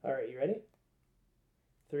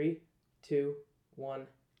2, 1.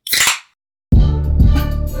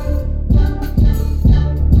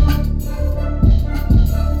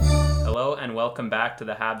 Hello and welcome back to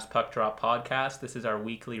the Habs Puck Drop podcast. This is our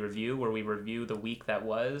weekly review where we review the week that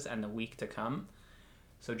was and the week to come.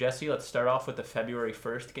 So Jesse, let's start off with the February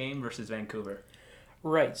 1st game versus Vancouver.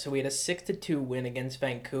 Right, so we had a 6-2 win against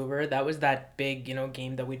Vancouver. That was that big,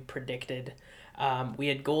 game that we'd predicted. We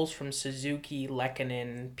had goals from Suzuki,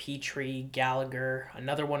 Lehkonen, Petrie, Gallagher,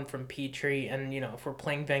 another one from Petrie, and, if we're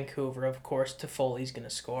playing Vancouver, of course, Toffoli's going to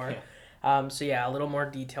score. Yeah. A little more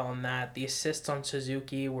detail on that. The assists on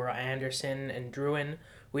Suzuki were Anderson and Drouin.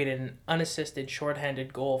 We had an unassisted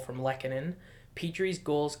shorthanded goal from Lehkonen. Petrie's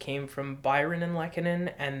goals came from Byron and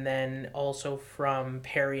Lehkonen, and then also from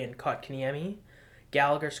Perry and Kotkaniemi.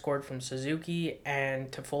 Gallagher scored from Suzuki, and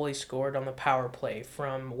Toffoli scored on the power play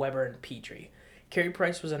from Weber and Petrie. Carey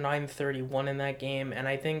Price was a .931 in that game, and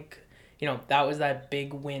I think, that was that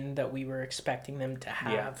big win that we were expecting them to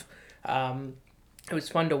have. It was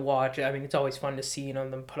fun to watch. I mean, it's always fun to see,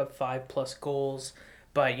 them put up 5+ goals.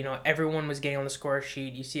 But, everyone was getting on the score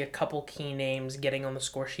sheet. You see a couple key names getting on the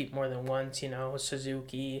score sheet more than once,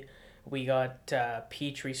 Suzuki. We got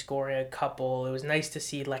Petrie scoring a couple. It was nice to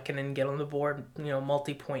see Lehkonen get on the board,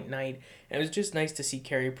 multi-point night. And it was just nice to see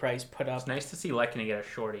Carey Price put up. It's nice to see Lehkonen get a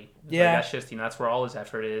shorty. Yeah. That's just, that's where all his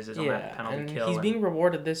effort is on that penalty kill. He's being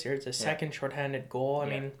rewarded this year. It's a second shorthanded goal. I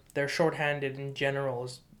mean, they're shorthanded in general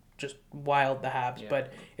is just wild, the Habs. Yeah.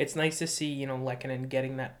 But it's nice to see, Lehkonen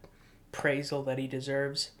getting that appraisal that he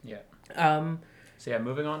deserves. Yeah.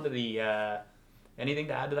 Moving on to the... anything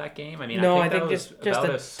to add to that game? I mean, no, I think just about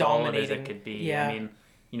a as solid dominating as it could be. Yeah. I mean,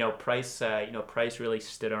 Price really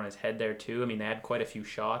stood on his head there too. I mean, they had quite a few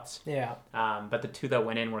shots. Yeah. But the two that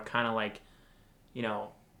went in were kind of like,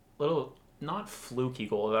 little not fluky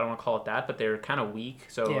goals. I don't want to call it that, but they were kind of weak.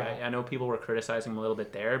 So I know people were criticizing them a little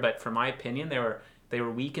bit there, but for my opinion, they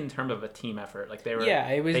were weak in terms of a team effort. Like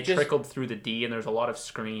they trickled through the D, and there's a lot of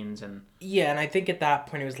screens and. Yeah, and I think at that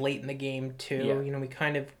point it was late in the game too. Yeah. We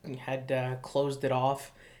kind of had closed it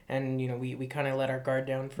off, and we kind of let our guard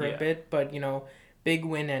down for a bit. But big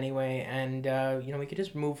win anyway, and we could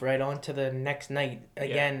just move right on to the next night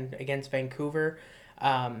again against Vancouver,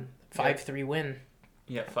 5-3 win.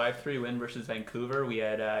 Yeah, 5-3 win versus Vancouver. We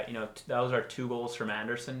had that was our 2 goals from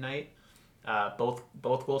Anderson night. Both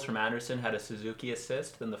goals from Anderson had a Suzuki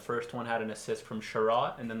assist. Then the first one had an assist from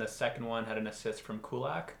Sherratt, and then the second one had an assist from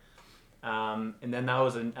Kulak. And then that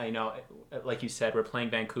was like you said, we're playing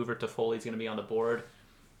Vancouver. Toffoli's going to be on the board.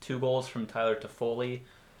 2 goals from Tyler Toffoli,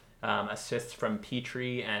 assists from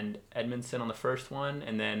Petrie and Edmondson on the first one,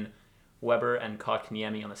 and then Weber and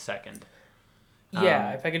Kotkaniemi on the second.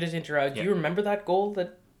 If I could just interrupt, do you remember that goal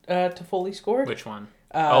that Toffoli scored? Which one?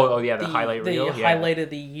 The highlight reel. The highlight of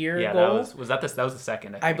the year goal. That was the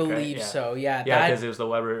second. I think, believe right? so. Yeah. Yeah, because it was the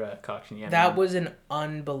Weber Kotkaniemi. That was an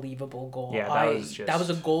unbelievable goal. Yeah, that was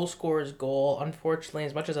a goal scorer's goal. Unfortunately,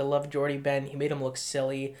 as much as I love Jordy Ben, he made him look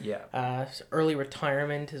silly. Yeah. Early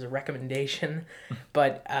retirement is a recommendation,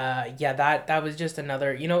 but that was just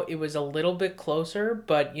another. It was a little bit closer,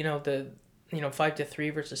 but the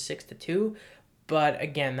 5-3 versus 6-2. But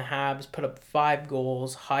again, the Habs put up 5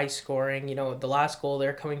 goals, high scoring. The last goal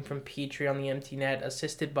there coming from Petrie on the empty net,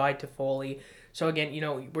 assisted by Toffoli. So again,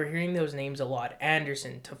 we're hearing those names a lot.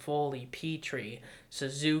 Anderson, Toffoli, Petrie,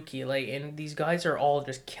 Suzuki, and these guys are all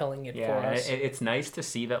just killing it for us. Yeah, it's nice to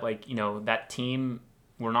see that, that team,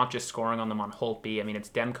 we're not just scoring on them on Holtby. I mean, it's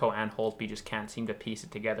Demko and Holtby just can't seem to piece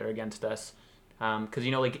it together against us. Because,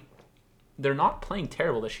 they're not playing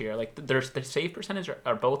terrible this year. Their save percentage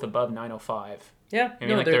are both above .905. Yeah,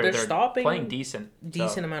 they're stopping playing decent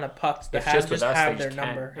amount of pucks. The Habs Habs just have their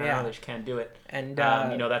number. They just can't do it. And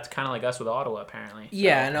that's kind of like us with Ottawa, apparently.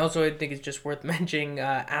 Yeah, and also I think it's just worth mentioning.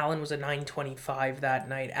 Allen was a .925 that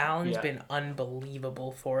night. Allen's been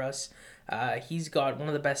unbelievable for us. He's got one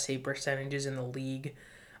of the best save percentages in the league.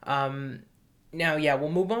 Now,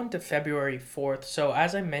 we'll move on to February 4th. So,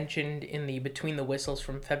 as I mentioned in the Between the Whistles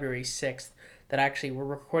from February 6th, that actually we're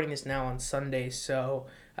recording this now on Sunday, so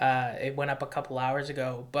it went up a couple hours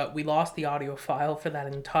ago. But we lost the audio file for that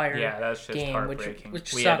entire that was just game, heartbreaking.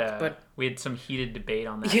 which sucked. But we had some heated debate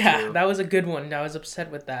on that. Yeah, too. That was a good one. I was upset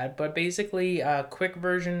with that. But basically, quick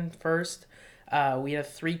version first. We had a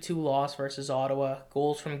 3-2 loss versus Ottawa.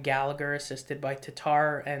 Goals from Gallagher, assisted by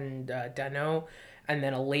Tatar and Danault. And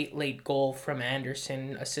then a late goal from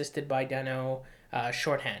Anderson, assisted by Danault,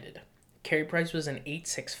 shorthanded. Carey Price was an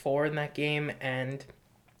 .864 in that game, and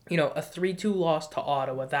a 3-2 loss to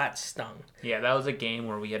Ottawa, that stung. Yeah, that was a game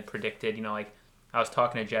where we had predicted, I was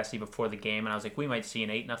talking to Jesse before the game, and I was like, we might see an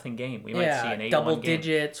 8-0 game. We might see an 8-1 double game.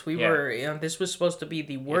 digits. We were, this was supposed to be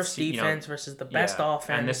the worst defense versus the best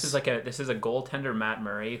offense. And this is a goaltender, Matt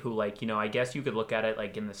Murray, who I guess you could look at it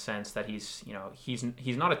like in the sense that he's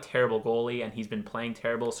not a terrible goalie, and he's been playing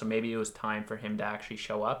terrible, so maybe it was time for him to actually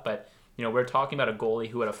show up. But we're talking about a goalie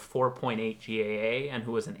who had a 4.8 GAA and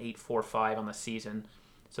who was an 8.45 on the season.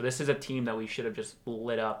 So this is a team that we should have just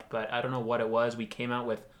lit up, but I don't know what it was. We came out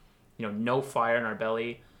with no fire in our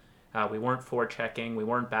belly. We weren't forechecking. We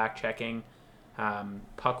weren't back-checking.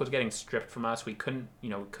 Puck was getting stripped from us. We couldn't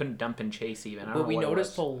dump and chase even. What we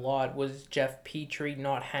noticed a lot was Jeff Petrie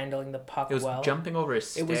not handling the puck well. It was jumping over his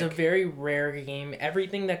stick. It was a very rare game.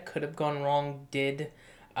 Everything that could have gone wrong did.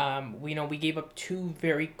 We gave up 2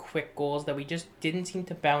 very quick goals that we just didn't seem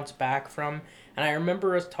to bounce back from. And I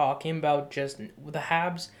remember us talking about just the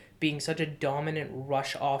Habs being such a dominant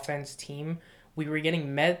rush offense team. We were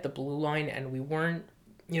getting met at the blue line, and we weren't,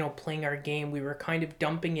 playing our game. We were kind of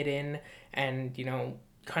dumping it in and,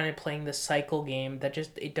 kind of playing the cycle game that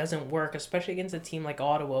just, it doesn't work, especially against a team like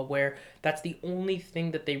Ottawa, where that's the only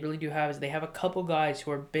thing that they really do have is they have a couple guys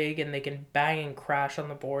who are big and they can bang and crash on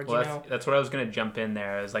the boards, Well, that's what I was going to jump in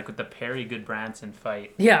there, is like with the Perry Goodbranson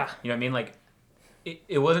fight. Yeah. You know what I mean? Like,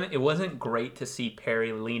 it wasn't great to see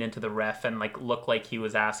Perry lean into the ref and look like he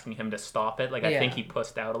was asking him to stop it. I think he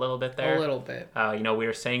pussed out a little bit there. A little bit. We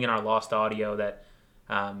were saying in our lost audio that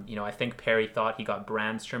I think Perry thought he got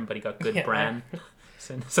Brandstrom, but he got Goodbranson.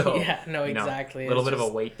 So exactly. A little bit of a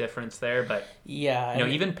weight difference there, but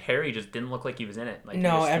even Perry just didn't look like he was in it.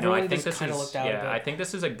 Everyone just kind of looked out of it. I think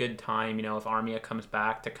this is a good time, if Armia comes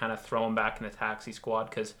back, to kind of throw him back in the taxi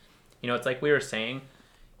squad, because it's like we were saying.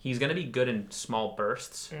 He's going to be good in small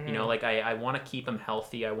bursts. Mm-hmm. I want to keep him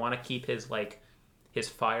healthy. I want to keep his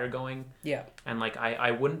fire going. Yeah. And I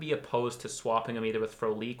wouldn't be opposed to swapping him either with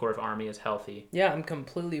Frolik or if Army is healthy. Yeah, I'm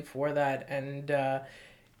completely for that. And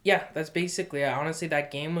that's basically it. Honestly, that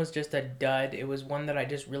game was just a dud. It was one that I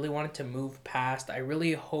just really wanted to move past. I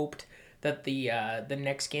really hoped that the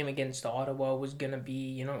next game against Ottawa was going to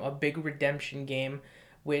be, a big redemption game.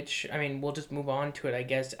 Which, we'll just move on to it, I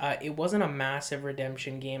guess. It wasn't a massive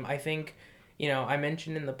redemption game. I think, I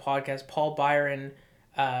mentioned in the podcast, Paul Byron,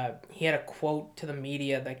 he had a quote to the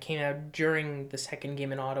media that came out during the second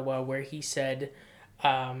game in Ottawa where he said,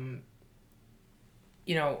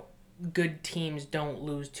 good teams don't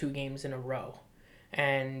lose 2 games in a row.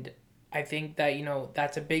 And I think that,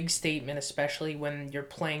 that's a big statement, especially when you're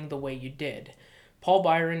playing the way you did. Paul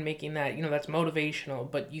Byron making that, that's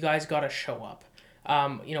motivational, but you guys got to show up.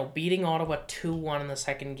 Beating Ottawa 2-1 in the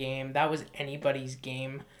second game, that was anybody's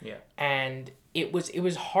game. Yeah. And it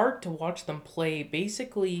was hard to watch them play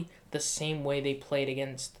basically the same way they played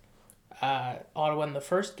against Ottawa in the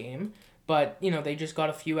first game. But, they just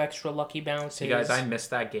got a few extra lucky bounces. Hey guys, I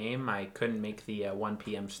missed that game. I couldn't make the 1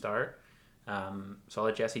 p.m. start. So I'll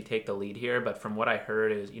let Jesse take the lead here. But from what I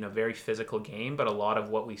heard, it was, very physical game, but a lot of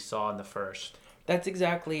what we saw in the first. That's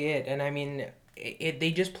exactly it. And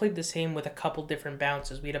they just played the same with a couple different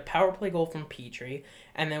bounces. We had a power play goal from Petrie,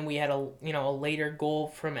 and then we had a later goal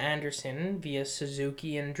from Anderson via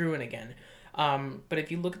Suzuki and Drouin again. But if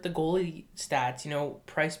you look at the goalie stats,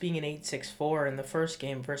 Price being an 8.64 in the first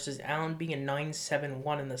game versus Allen being a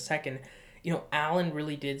 9.71 in the second, Allen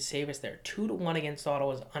really did save us there. 2-1 against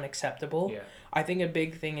Ottawa is unacceptable. Yeah. I think a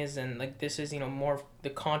big thing is, and this is more the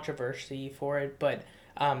controversy for it, but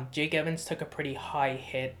Jake Evans took a pretty high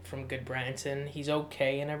hit from Goodbranson. He's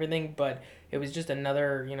okay and everything, but it was just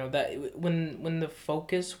another, that when the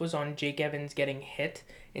focus was on Jake Evans getting hit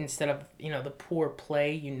instead of, the poor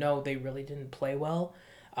play, they really didn't play well.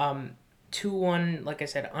 2-1, like I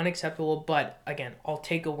said, unacceptable, but again, I'll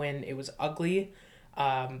take a win. It was ugly.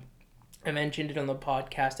 I mentioned it on the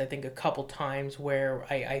podcast, I think, a couple times where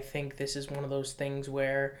I think this is one of those things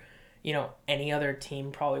where, any other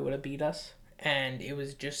team probably would have beat us. And it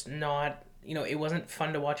was just not, it wasn't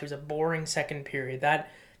fun to watch. It was a boring second period. That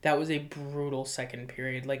was a brutal second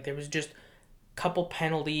period. There was just a couple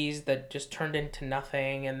penalties that just turned into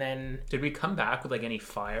nothing, and then... Did we come back with, any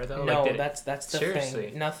fire, though? No, that's the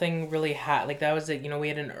Seriously? thing. Nothing really that was it. We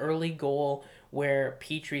had an early goal where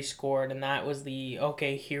Petrie scored, and that was the,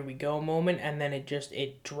 okay, here we go moment, and then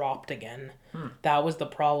it dropped again. That was the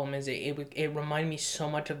problem, is it reminded me so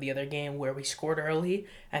much of the other game where we scored early,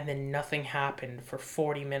 and then nothing happened for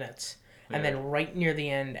 40 minutes. Yeah. And then right near the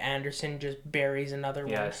end, Anderson just buries another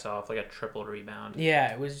one. Yeah, I saw a triple rebound.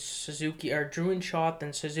 Yeah, it was Suzuki, or Drouin shot,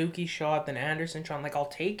 then Suzuki shot, then Anderson shot. I'll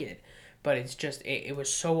take it. But it's just, it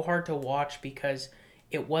was so hard to watch because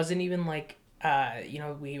it wasn't even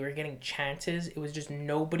we were getting chances. It was just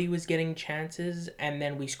nobody was getting chances, and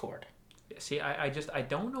then we scored. see, I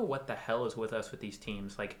don't know what the hell is with us with these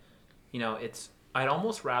teams. Like, I'd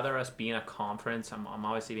almost rather us be in a conference. I'm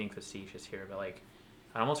obviously being facetious here, but like,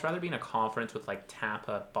 I'd almost rather be in a conference with like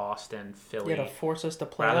Tampa, Boston, Philly, Yeah, to force us to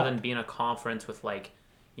play rather up. than be in a conference with like,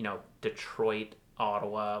 Detroit,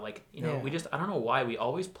 Ottawa. Like, Yeah. I don't know why we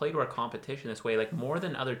always play to our competition this way, like more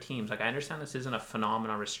than other teams. Like, I understand this isn't a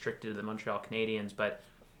phenomenon restricted to the Montreal Canadiens, but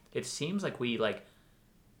it seems like we like,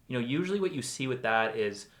 usually what you see with that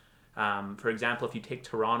is, for example, if you take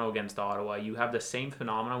Toronto against Ottawa, you have the same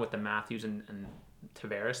phenomenon with the Matthews and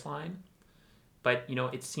Tavares line. But,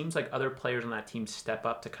 it seems like other players on that team step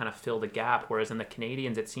up to kind of fill the gap, whereas in the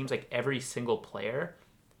Canadiens, it seems like every single player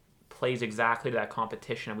plays exactly to that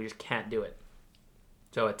competition, and we just can't do it.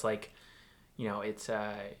 So it's like, it's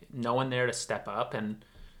no one there to step up, and,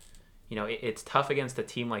 it's tough against a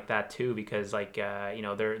team like that too, because like,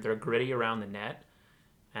 they're gritty around the net.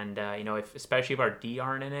 And, especially if our D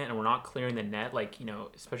aren't in it and we're not clearing the net, like,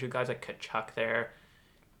 especially guys like Kachuk there,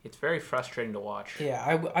 it's very frustrating to watch. Yeah,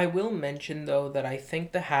 I will mention, though, that I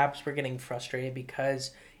think the Habs were getting frustrated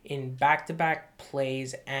because in back-to-back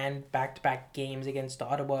plays and back-to-back games against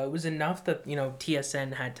Ottawa, it was enough that,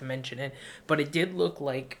 TSN had to mention it, but it did look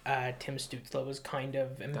like Tim Stützle was kind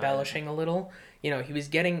of embellishing a little. He was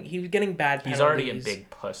getting bad penalties. He's already a big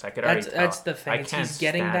puss. I could already tell. That's the thing. I can't He's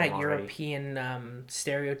getting stand that him already. European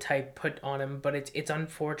stereotype put on him, but it's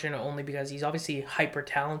unfortunate only because he's obviously hyper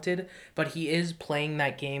talented, but he is playing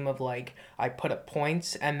that game of like, I put up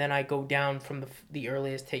points and then I go down from the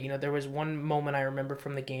earliest hit. There was one moment I remember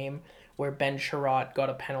from the game where Ben Sherratt got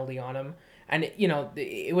a penalty on him, and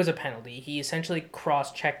it was a penalty. He essentially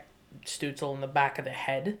cross-checked Stützle in the back of the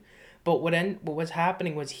head, but what was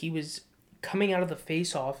happening was he was coming out of the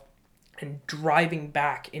face-off and driving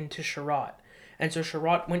back into Sherratt. And so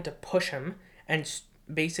Sherratt went to push him, and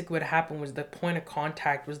basically what happened was the point of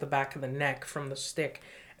contact was the back of the neck from the stick.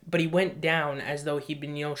 But he went down as though he'd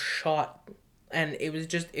been, shot. And it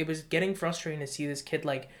was getting frustrating to see this kid,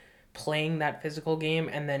 like, playing that physical game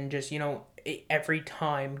and then just, every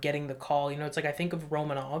time getting the call. It's like I think of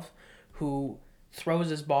Romanov, who throws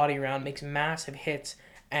his body around, makes massive hits,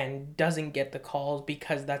 and doesn't get the calls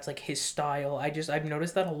because that's like his style. I've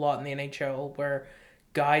noticed that a lot in the NHL where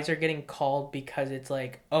guys are getting called because it's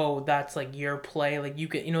like, oh, that's like your play. Like you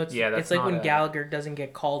get, it's like when Gallagher doesn't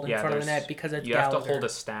get called in front of the net because it's Gallagher. You have to hold a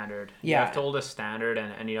standard. Yeah. You have to hold a standard,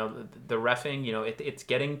 and the reffing, it's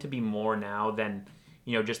getting to be more now than,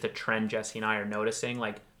 just a trend Jesse and I are noticing.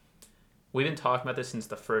 Like, we've been talking about this since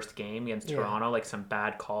the first game against Toronto, like some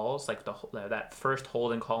bad calls, like that first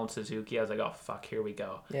holding call in Suzuki. I was like, oh fuck, here we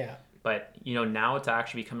go. Yeah. But now it's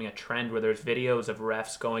actually becoming a trend where there's videos of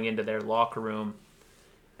refs going into their locker room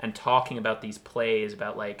and talking about these plays,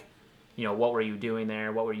 about like, what were you doing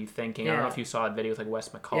there? What were you thinking? Yeah. I don't know if you saw a video with like Wes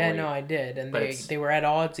McCauley. Yeah, no, I did, and they were at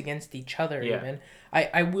odds against each other even.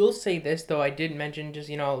 I will say this, though, I did mention just,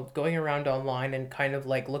 going around online and kind of,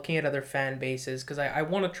 like, looking at other fan bases, because I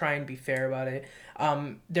want to try and be fair about it.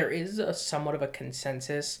 There is somewhat of a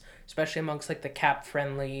consensus, especially amongst, like, the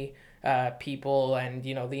cap-friendly people and,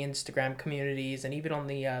 the Instagram communities, and even on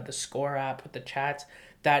the Score app with the chats,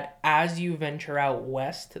 that as you venture out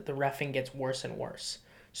west, the reffing gets worse and worse.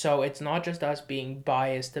 So it's not just us being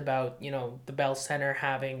biased about, the Bell Center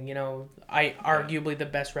having, arguably the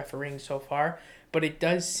best refereeing so far, but it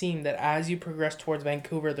does seem that as you progress towards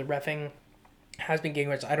Vancouver, the reffing has been getting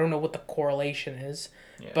worse. I don't know what the correlation is,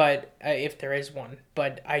 but if there is one.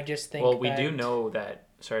 But I just think we do know that,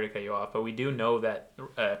 sorry to cut you off, but we do know that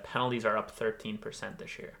penalties are up 13%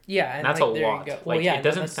 this year. Yeah, and that's a lot. Well, it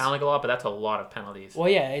doesn't sound like a lot, but that's a lot of penalties. Well,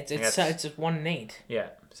 yeah, it's 1 in 8. Yeah,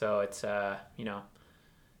 so it's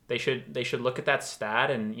They should look at that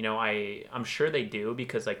stat, and I'm sure they do,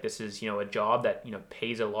 because like this is a job that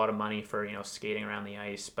pays a lot of money for skating around the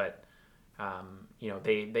ice, but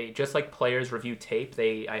they just like players review tape.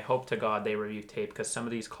 I hope to God they review tape, because some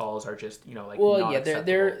of these calls are just not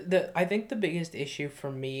acceptable. I think the biggest issue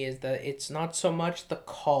for me is that it's not so much the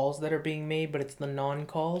calls that are being made, but it's the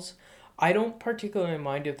non-calls. I don't particularly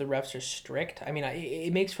mind if the refs are strict. I mean,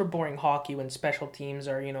 it makes for boring hockey when special teams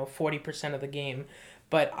are 40% of the game.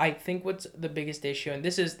 But I think what's the biggest issue, and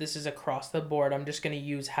this is across the board, I'm just going to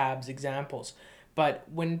use Habs examples, but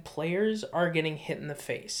when players are getting hit in the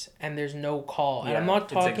face and there's no call, and I'm not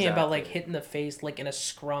talking about like hit in the face like in a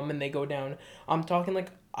scrum and they go down, I'm talking like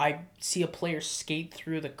I see a player skate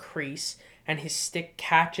through the crease and his stick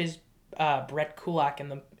catches Brett Kulak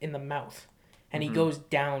in the mouth, and he goes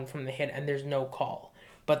down from the hit and there's no call.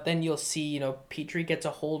 But then you'll see, Petrie gets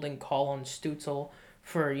a holding call on Stützle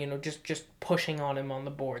for just pushing on him on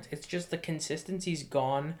the boards. It's just the consistency's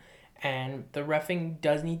gone, and the reffing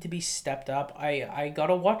does need to be stepped up. I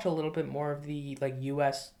gotta watch a little bit more of the like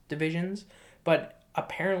U.S. divisions, but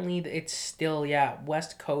apparently it's still, yeah,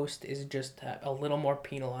 West Coast is just a little more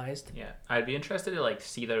penalized. Yeah, I'd be interested to like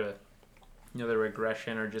see the the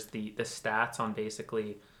regression or just the stats on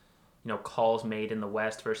basically calls made in the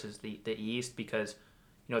West versus the East, because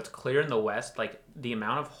it's clear in the West, like the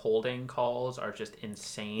amount of holding calls are just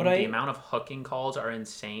insane. The amount of hooking calls are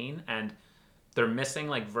insane, and they're missing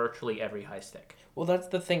like virtually every high stick. Well, that's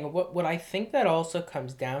the thing. What I think that also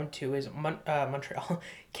comes down to is Montreal.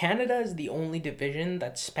 Canada is the only division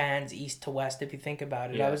that spans east to west. If you think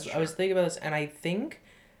about it, Yeah, I was thinking about this, and I think,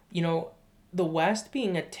 you know, the West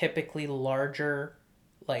being a typically larger,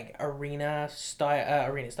 like arena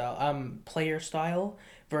style, player style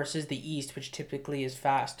versus the East, which typically is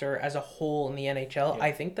faster as a whole in the NHL. Yeah.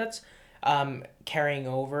 I think that's carrying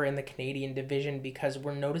over in the Canadian division because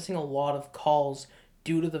we're noticing a lot of calls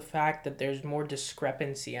due to the fact that there's more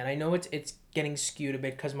discrepancy. And I know it's getting skewed a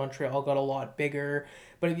bit because Montreal got a lot bigger.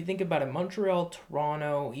 But if you think about it, Montreal,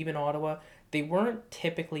 Toronto, even Ottawa, they weren't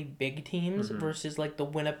typically big teams versus like the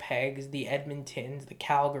Winnipegs, the Edmontons, the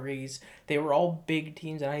Calgarys. They were all big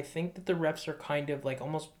teams. And I think that the refs are kind of like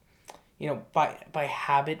almost, by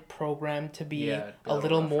habit programmed to be a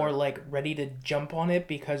little more like ready to jump on it,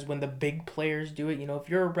 because when the big players do it, if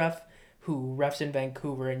you're a ref who refs in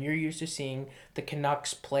Vancouver and you're used to seeing the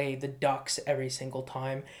Canucks play the Ducks every single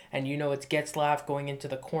time, and it's Getzlaf going into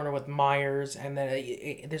the corner with Myers, and then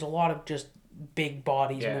there's a lot of just big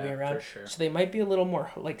bodies moving around. For sure. So they might be a little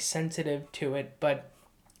more like sensitive to it, but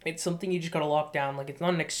it's something you just gotta lock down. Like, it's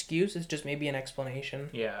not an excuse, it's just maybe an explanation.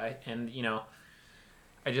 Yeah,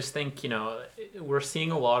 I just think, we're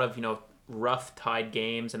seeing a lot of, rough tied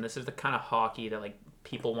games, and this is the kind of hockey that like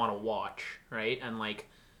people want to watch, right? And like,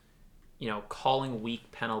 calling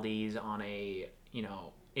weak penalties on a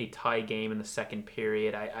tie game in the second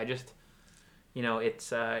period. I just,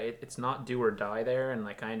 it's not do or die there, and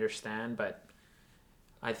like I understand, but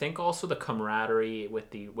I think also the camaraderie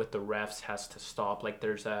with the refs has to stop. Like,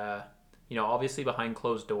 there's obviously behind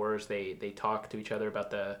closed doors they talk to each other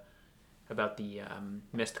about the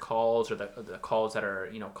missed calls or the calls that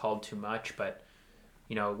are called too much, but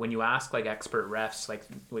when you ask like expert refs like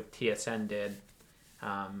what TSN did,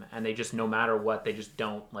 and they just, no matter what, they just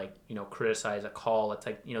don't like criticize a call. It's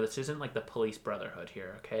like, this isn't like the police brotherhood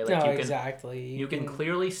here, okay? Like, No, you exactly. You can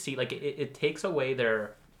clearly see, like, it takes away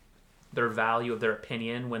their value of their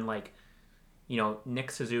opinion when, like,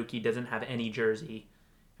 Nick Suzuki doesn't have any jersey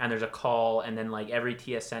and there's a call, and then like every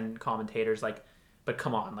TSN commentator's like, but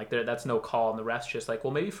come on, like that's no call, and the ref's just like,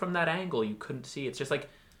 well, maybe from that angle you couldn't see. It's just like,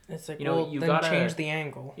 it's like, you then gotta change the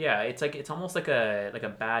angle. Yeah, it's like, it's almost like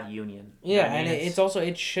a bad union. Yeah, and it's also,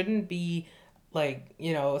 it shouldn't be like,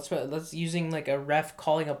 let's using like a ref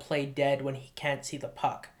calling a play dead when he can't see the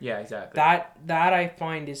puck. Yeah, exactly. That I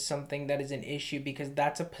find is something that is an issue, because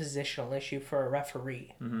that's a positional issue for a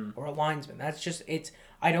referee or a linesman. That's just,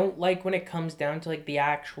 I don't like when it comes down to like the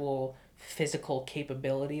actual physical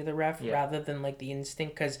capability of the ref rather than like the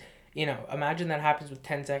instinct, because imagine that happens with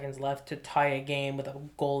 10 seconds left to tie a game with a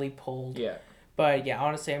goalie pulled. Yeah. But yeah,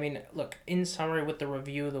 honestly, I mean, look, in summary, with the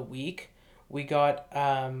review of the week, we got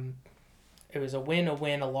it was a win,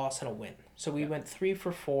 a loss, and a win. So we went 3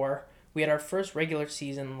 for 4. We had our first regular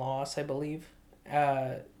season loss, I believe,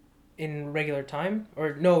 in regular time.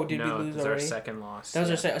 Or no, did we lose already? No, it was our second loss. That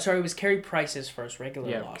was our sorry, it was Carey Price's first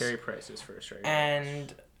regular loss. Yeah, Carey Price's first regular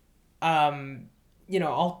loss. And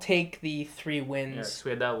I'll take the 3 wins. Yeah, so we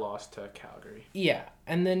had that loss to Calgary. Yeah,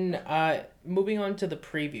 and then moving on to the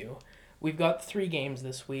preview, we've got 3 games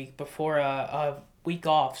this week before a week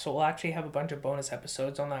off, so we'll actually have a bunch of bonus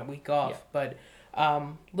episodes on that week off, but a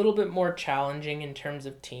little bit more challenging in terms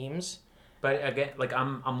of teams. But again, like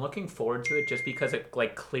I'm looking forward to it just because it,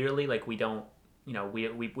 like, clearly, like, we don't,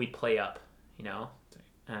 we play up,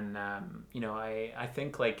 and I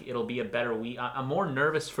think like it'll be a better week. I'm more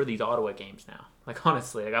nervous for these Ottawa games now. Like,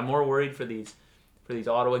 honestly, like, I'm more worried for these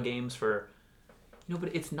Ottawa games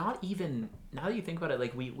but it's not even, now that you think about it,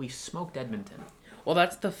 like we smoked Edmonton. Well,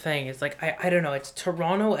 that's the thing. It's like, I don't know. It's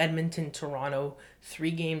Toronto, Edmonton, Toronto,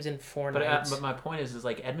 3 games in 4 nights. But my point is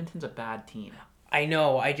like Edmonton's a bad team. I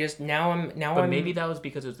know. I just But maybe that was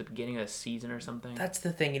because it was the beginning of the season or something. That's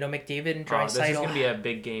the thing. McDavid and Draisaitl. This is going to be a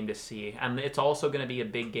big game to see, and it's also going to be a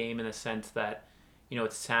big game in the sense that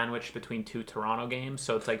it's sandwiched between 2 Toronto games,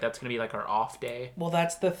 so it's like that's going to be like our off day. Well,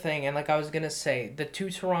 that's the thing, and like I was going to say, the 2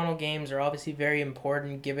 Toronto games are obviously very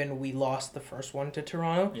important given we lost the first one to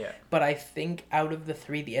Toronto. Yeah. But I think out of the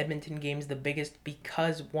 3, the Edmonton game's the biggest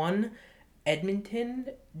because, one, Edmonton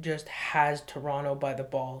just has Toronto by the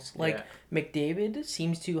balls. Like Yeah. McDavid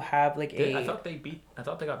seems to have like I a. thought they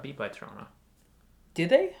got beat by Toronto. Did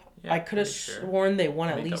they? Yeah, I could have pretty sure. sworn they won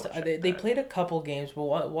Let at me least. double check They that. played a couple games, but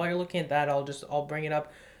while you're looking at that, I'll bring it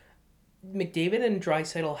up. McDavid and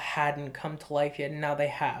Draisaitl hadn't come to life yet, and now they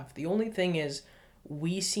have. The only thing is,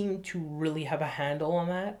 we seem to really have a handle on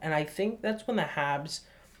that, and I think that's when the Habs,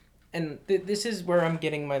 and this is where I'm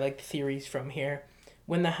getting my like theories from here.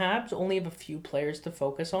 When the Habs only have a few players to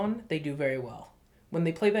focus on, they do very well. When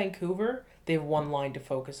they play Vancouver, they have one line to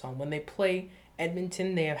focus on. When they play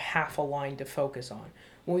Edmonton, they have half a line to focus on.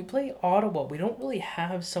 When we play Ottawa, we don't really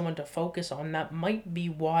have someone to focus on. That might be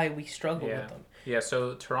why we struggle Yeah. with them. Yeah,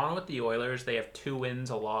 so Toronto with the Oilers, they have 2 wins,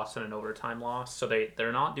 a loss, and an overtime loss. So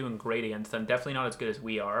they're not doing great against them. Definitely not as good as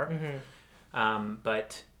we are.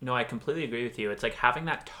 But no, I completely agree with you. It's like having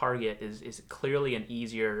that target is clearly an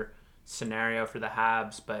easier scenario for the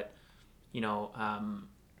Habs. But you know,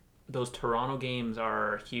 those Toronto games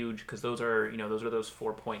are huge because those are those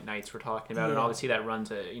 4 point nights we're talking about, and Yeah. obviously that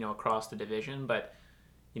runs across the division. But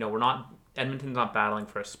we're not Edmonton's not battling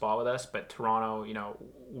for a spot with us, but Toronto,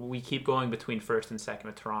 we keep going between first and second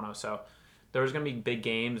with Toronto. So there's going to be big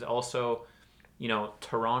games. Also,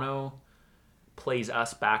 Toronto plays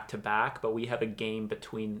us back to back, but we have a game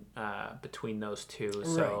between those two.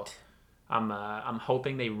 So Right. I'm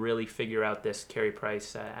hoping they really figure out this Carey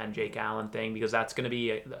Price and Jake Allen thing, because that's going to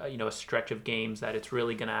be a stretch of games that it's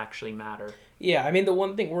really going to actually matter. Yeah, I mean the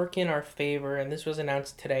one thing working in our favor, and this was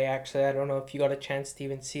announced today. Actually, I don't know if you got a chance to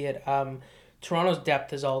even see it. Toronto's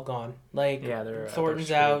depth is all gone. Like Yeah, they're Thornton's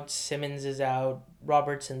screwed. out, Simmons is out,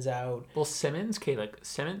 Robertson's out. Well, Simmons, okay, like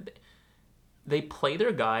Simmons, they play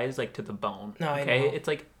their guys like to the bone. No, I Okay, know. it's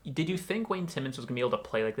like, did you think Wayne Simmons was gonna be able to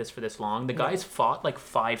play like this for this long? The guy's fought like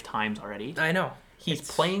 5 times already. I know. He's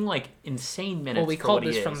It's- playing like insane minutes. Well, we for called what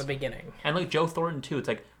he this from is. the beginning. And like Joe Thornton too. It's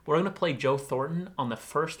like, we're gonna play Joe Thornton on the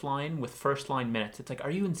first line with first line minutes. It's like,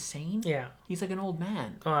 are you insane? Yeah. He's like an old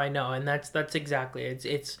man. Oh, I know, and that's exactly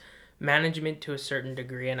it's management to a certain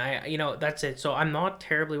degree, and that's it. So I'm not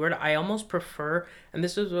terribly worried. I almost prefer, and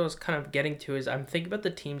this is what I was kind of getting to, is I'm thinking about the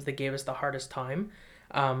teams that gave us the hardest time,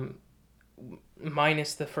 um,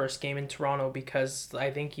 minus the first game in Toronto, because I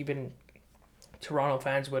think even Toronto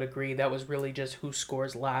fans would agree that was really just who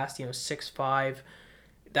scores last. 6-5.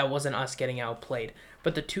 That wasn't us getting outplayed.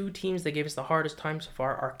 But the two teams that gave us the hardest time so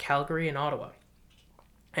far are Calgary and Ottawa.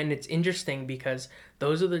 And it's interesting because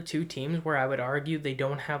those are the two teams where I would argue they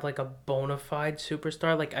don't have like a bona fide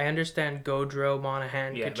superstar. Like I understand Gaudreau,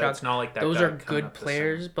 Monahan, Yeah, but Kachuk. it's not like that. Those guy are coming good up the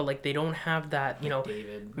players, but like they don't have that,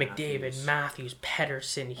 McDavid, Matthews,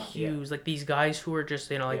 Pedersen, Hughes, like these guys who are just,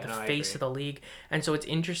 like Yeah, the no, I face agree. of the league. And so it's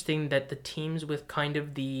interesting that the teams with kind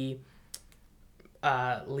of the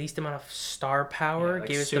least amount of star power Yeah, like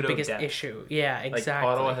gave us the pseudo biggest depth. issue. Yeah, Like exactly.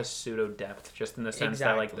 Ottawa has pseudo depth, just in the sense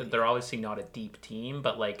that Exactly. like they're obviously not a deep team,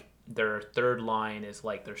 but like their third line is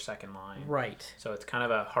like their second line. Right. So it's kind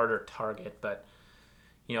of a harder target, but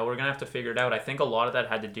we're gonna have to figure it out. I think a lot of that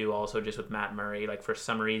had to do also just with Matt Murray. Like for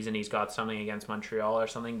some reason he's got something against Montreal or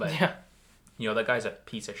something, but Yeah. that guy's a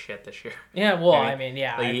piece of shit this year. Yeah, well, I I mean, mean,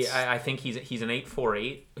 yeah. Like, it's- I think he's an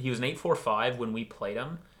 8.48. He was an 8.45 when we played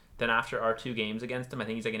him. Then after our 2 games against him, I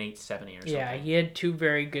think he's like an 8.70 or something. Yeah, he had two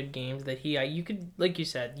very good games that you could, like you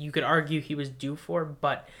said, you could argue he was due for,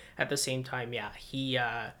 but at the same time, yeah, he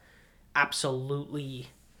absolutely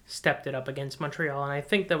stepped it up against Montreal, and I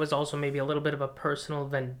think that was also maybe a little bit of a personal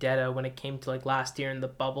vendetta when it came to like last year in the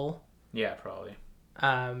bubble. Yeah, probably.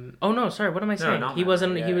 Oh no, sorry, what am I saying? not He Matt,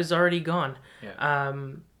 wasn't. yeah. He was already gone. Yeah.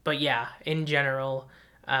 But yeah, in general,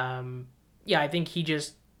 yeah, I think he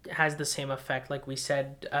just has the same effect. Like we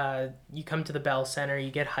said, you come to the Bell Center,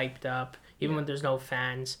 you get hyped up, even when there's no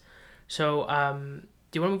fans. So,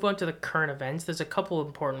 do you want to move on to the current events? There's a couple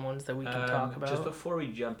important ones that we can talk about. Just before we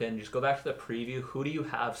jump in, just go back to the preview. Who do you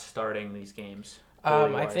have starting these games? I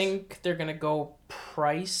goalie-wise? think they're gonna go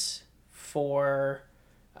Price for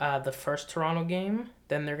the first Toronto game.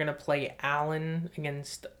 Then they're gonna play Allen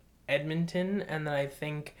against Edmonton, and then I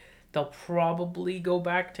think they'll probably go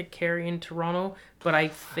back to Carey in Toronto. But I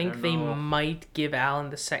think don't they know. might give Allen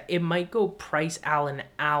the sec. It might go Price, Allen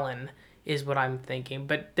is what I'm thinking.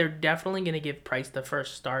 But they're definitely gonna give Price the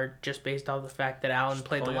first start just based off the fact that Allen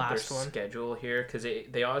played the Pulling up their last one. schedule here, because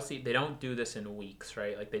they obviously they don't do this in weeks,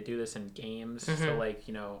 right? Like they do this in games. Mm-hmm. So like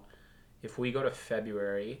if we go to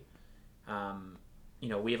February,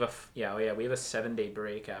 we have we have a 7-day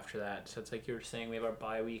break after that. So it's like you were saying, we have our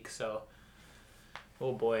bye week. So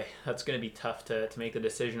oh boy, that's gonna be tough to make the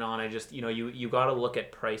decision on. I just you got to look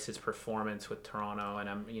at Price's performance with Toronto, and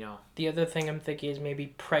I'm The other thing I'm thinking is maybe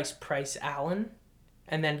Price, Allen.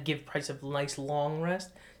 and then give Price a nice long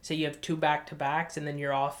rest. Say you have 2 back-to-backs, and then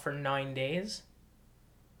you're off for 9 days.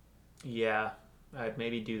 Yeah, I'd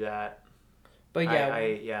maybe do that. But yeah,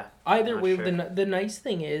 yeah. either Not way, sure. the nice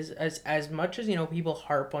thing is, as much as people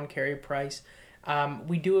harp on Carey Price,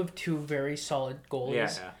 we do have 2 very solid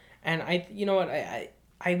goalies, Yeah. and you know what,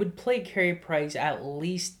 I would play Carey Price at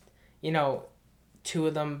least, 2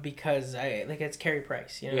 of them, because it's Carey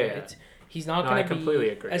Price. Yeah. It's he's not No, going I to completely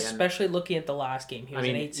be, agree. especially looking at the last game. He was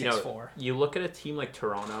an 8-6-4. You look at a team like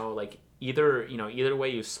Toronto, like either way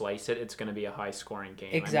you slice it, it's going to be a high scoring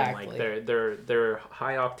game. Exactly. I mean, like they're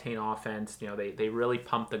high octane offense. They really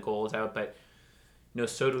pump the goals out, but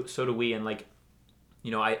so do we. And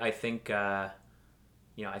I think I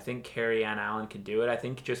think Carey and Allen could do it. I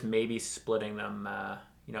think just maybe splitting them.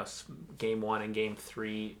 Game 1 and game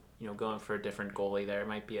 3. Going for a different goalie there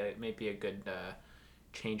might be a good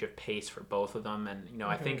change of pace for both of them. And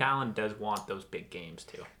I think Allen does want those big games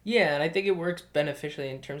too. Yeah, and I think it works beneficially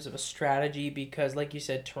in terms of a strategy because, like you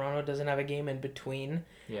said, Toronto doesn't have a game in between.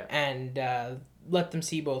 Yeah. And let them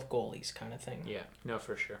see both goalies, kind of thing. Yeah, no,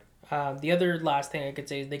 for sure. The other last thing I could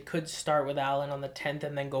say is they could start with Allen on the 10th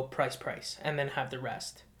and then go Price, and then have the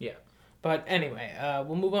rest. Yeah. But anyway,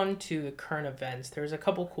 we'll move on to the current events. There's a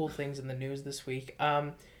couple cool things in the news this week.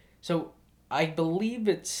 So I believe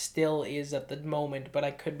it still is at the moment, but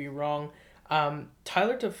I could be wrong.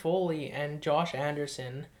 Tyler Toffoli and Josh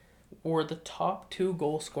Anderson were the top 2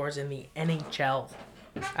 goal scorers in the NHL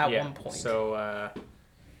at one point. So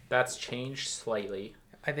that's changed slightly.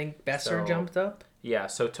 I think Besser jumped up. Yeah,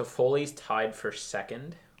 so Toffoli's tied for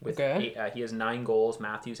second with 8, he has 9 goals.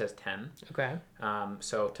 Matthews has 10. Okay.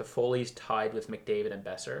 So Toffoli's tied with McDavid and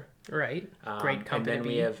Besser. Right. Great company. And then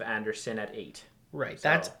we have Anderson at 8. Right.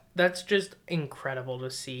 So, that's just incredible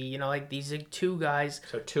to see. These are 2 guys.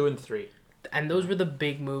 So 2 and 3. And those were the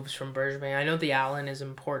big moves from Bergevin. I know the Allen is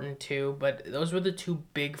important too, but those were the 2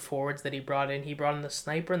 big forwards that he brought in. He brought in the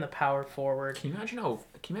sniper and the power forward. Can you imagine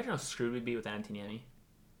how screwed we'd be with Antoniemi?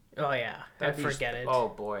 Oh yeah, I forget it. Oh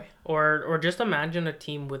boy. Or just imagine a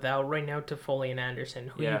team without right now Toffoli and Anderson.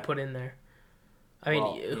 Who do you put in there? I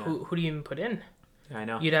mean, who do you even put in? I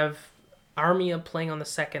know. You'd have Armia playing on the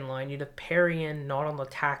second line. You'd have Perry in, not on the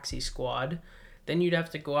taxi squad. Then you'd have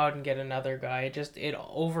to go out and get another guy. It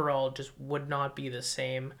overall just would not be the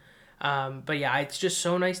same. But yeah, it's just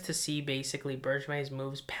so nice to see basically Bergevin's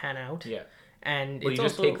moves pan out. Yeah. And you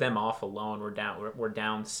just take them off alone. We're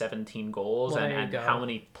down 17 goals, and how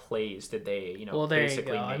many plays did they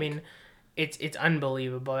basically make? I mean, it's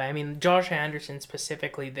unbelievable. I mean, Josh Anderson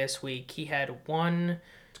specifically this week, he had 1,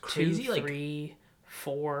 2, 3,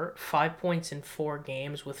 4, 5 points in 4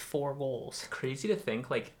 games with 4 goals. It's crazy to think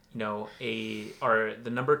the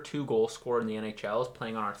number 2 goal scorer in the NHL is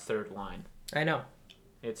playing on our third line. I know.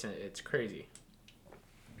 It's crazy.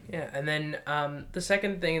 Yeah, and then the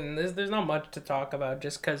second thing, and there's not much to talk about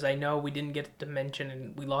just because I know we didn't get to mention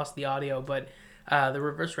and we lost the audio, but the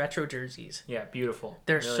reverse retro jerseys. Yeah, beautiful.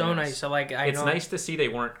 They're really so nice. So it's nice to see they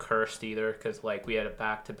weren't cursed either because we had a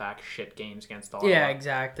back-to-back shit games against Ottawa. Yeah,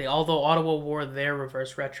 exactly. Although Ottawa wore their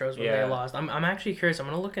reverse retros when they lost. I'm actually curious. I'm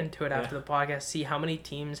going to look into it after the podcast, see how many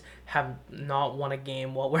teams have not won a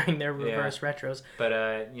game while wearing their reverse retros. But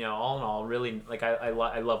all in all, really, I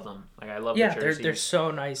love them. I love the jerseys. Yeah, they're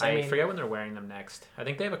so nice. I forget when they're wearing them next. I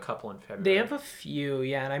think they have a couple in February. They have a few,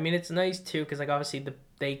 yeah, and I mean it's nice too because obviously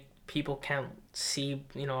people can't see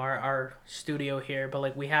our studio here,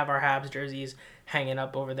 but we have our Habs jerseys hanging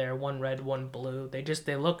up over there, 1 red, 1 blue. They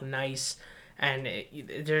look nice, and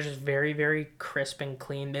they're just very, very crisp and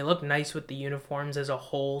clean. They look nice with the uniforms as a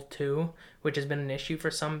whole too, which has been an issue for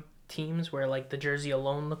some teams where the jersey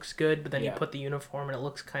alone looks good, but then you put the uniform and it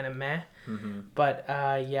looks kind of meh. Mm-hmm. But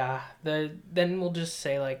then we'll just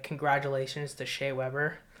say congratulations to Shea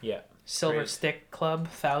Weber. Yeah. Silver Stick Club,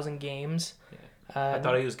 1,000 games. Yeah. I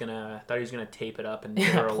thought he was gonna tape it up and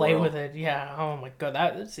play with it. Yeah. Oh my god,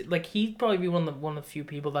 that's he'd probably be one of the few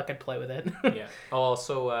people that could play with it. Yeah.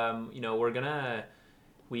 Also,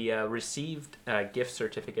 we received gift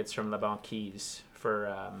certificates from La Banquise for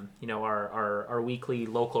our weekly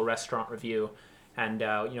local restaurant review, and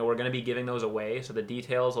we're gonna be giving those away. So the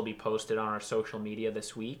details will be posted on our social media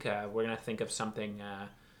this week. We're gonna think of something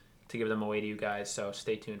to give them away to you guys. So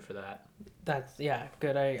stay tuned for that. That's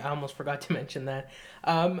good. I almost forgot to mention that.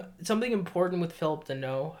 Something important with Phillip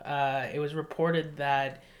Danault. It was reported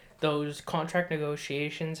that those contract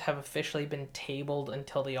negotiations have officially been tabled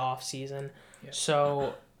until the off season. Yeah.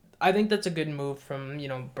 So I think that's a good move from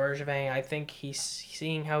Bergevin. I think he's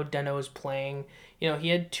seeing how Danault is playing. He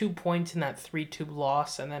had 2 points in that 3-2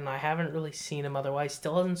 loss, and then I haven't really seen him otherwise.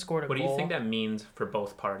 Still hasn't scored a goal. What do you think that means for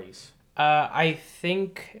both parties? I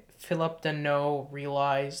think Philip Deneau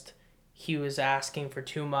realized he was asking for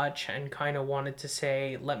too much and kind of wanted to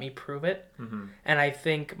say, let me prove it. Mm-hmm. And I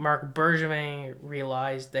think Marc Bergevin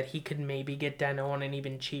realized that he could maybe get Deneau on an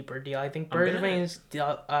even cheaper deal. I think Bergevin is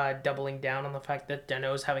doubling down on the fact that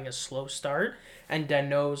Deneau's having a slow start and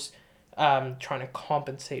Deneau's trying to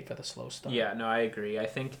compensate for the slow start. Yeah, no, I agree. I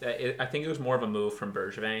think I think it was more of a move from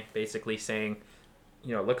Bergevin, basically saying,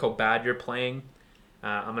 look how bad you're playing.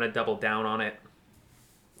 I'm gonna double down on it,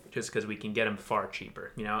 just because we can get him far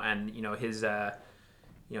cheaper. And his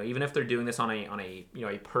even if they're doing this on a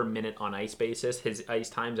per minute on ice basis, his ice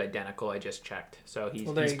time's identical. I just checked, so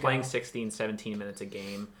he's playing 16, 17 minutes a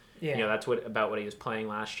game. Yeah. That's about what he was playing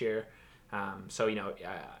last year. So I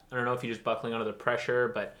don't know if he's just buckling under the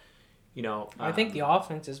pressure, but. I think the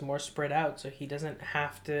offense is more spread out, so he doesn't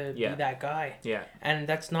have to be that guy. Yeah. And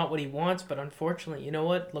that's not what he wants, but unfortunately, you know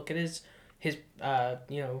what? Look at his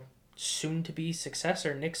soon to be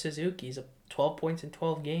successor, Nick Suzuki. He's 12 points in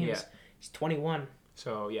 12 games. Yeah. He's 21.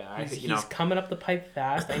 So yeah, he's coming up the pipe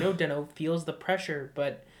fast. I know Deneau feels the pressure,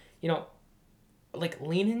 but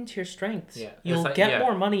lean into your strengths. Yeah. You'll get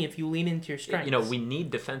more money if you lean into your strengths. We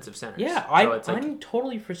need defensive centers. Yeah, I'm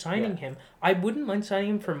totally for signing him. I wouldn't mind signing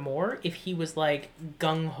him for more if he was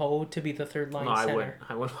gung ho to be the third line center.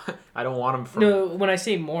 I wouldn't. I don't want him for. No, when I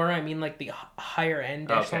say more, I mean the higher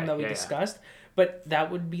end echelon that we discussed. But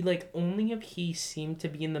that would be only if he seemed to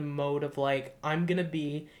be in the mode of I'm gonna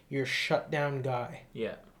be your shutdown guy.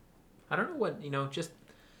 Yeah, I don't know what just.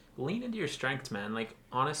 Lean into your strengths, man.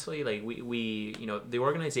 Honestly, we the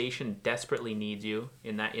organization desperately needs you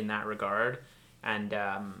in that regard, and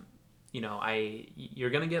you're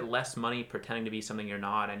gonna get less money pretending to be something you're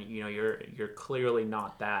not, and you're clearly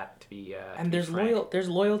not that to be. And there's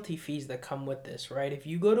loyalty fees that come with this, right? If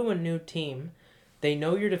you go to a new team, they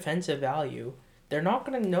know your defensive value. They're not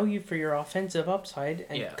gonna know you for your offensive upside,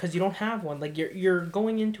 and because you don't have one. You're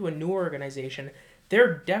going into a new organization.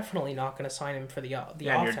 They're definitely not going to sign him for the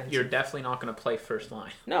offense. You're definitely not going to play first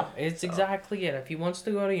line. No, it's exactly it. If he wants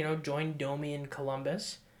to go to join Domi in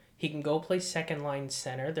Columbus, he can go play second line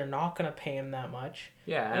center. They're not going to pay him that much.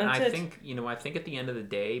 Yeah, and I think at the end of the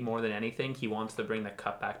day, more than anything, he wants to bring the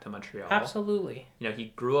cup back to Montreal. Absolutely.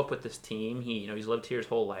 He grew up with this team. He's lived here his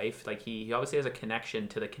whole life. He obviously has a connection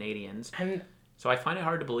to the Canadians. And so I find it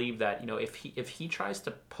hard to believe that if he tries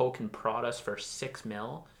to poke and prod us for $6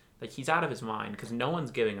 million. He's out of his mind because no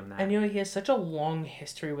one's giving him that. And he has such a long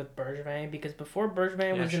history with Bergevin because before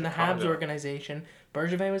Bergevin was in the Habs organization,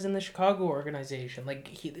 Bergevin was in the Chicago organization.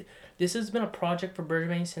 This has been a project for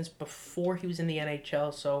Bergevin since before he was in the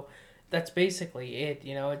NHL. So that's basically it.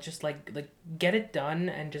 It's just get it done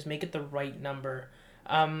and just make it the right number.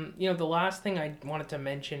 The last thing I wanted to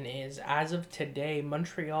mention is as of today,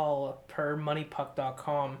 Montreal per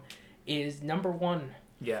MoneyPuck.com is number one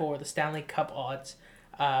for the Stanley Cup odds.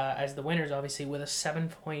 As the winners, obviously, with a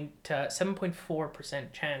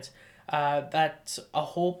 7.4% chance. That's a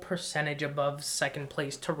whole percentage above second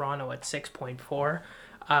place Toronto at 6.4.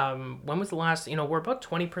 When was the last? We're about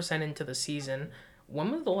 20% into the season.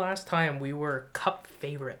 When was the last time we were Cup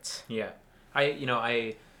favorites? Yeah,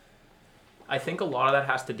 I think a lot of that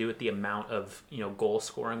has to do with the amount of goal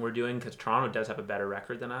scoring we're doing because Toronto does have a better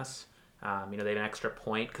record than us. They have an extra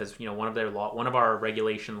point because one of our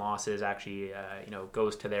regulation losses actually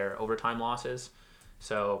goes to their overtime losses.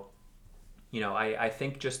 So, I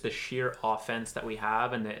think just the sheer offense that we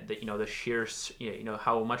have and the sheer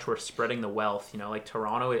how much we're spreading the wealth.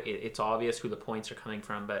 Toronto, it's obvious who the points are coming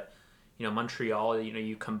from, but Montreal,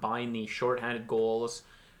 you combine the shorthanded goals,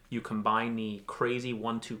 you combine the crazy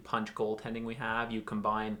 1-2 punch goaltending we have, you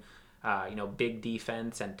combine. Big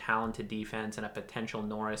defense and talented defense and a potential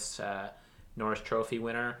Norris Trophy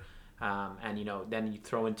winner. And then you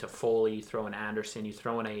throw in Toffoli, you throw in Anderson, you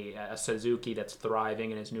throw in a Suzuki that's thriving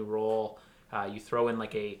in his new role. You throw in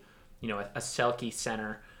a Selke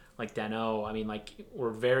center like Deneau. I mean, we're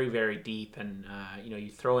very, very deep. And, you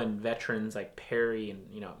throw in veterans like Perry and,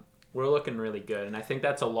 we're looking really good. And I think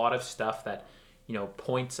that's a lot of stuff that,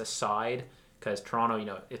 points aside because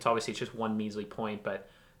Toronto, it's just one measly point, but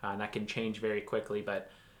and that can change very quickly, but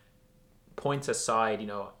points aside,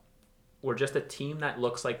 we're just a team that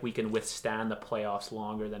looks like we can withstand the playoffs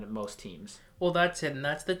longer than most teams. Well, that's it, and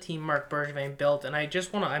that's the team Marc Bergevin built, and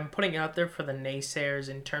I'm putting it out there for the naysayers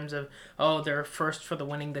in terms of, they're first for the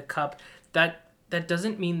winning the cup. That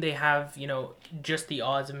doesn't mean they have, just the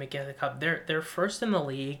odds of making the cup. They're first in the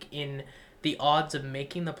league in the odds of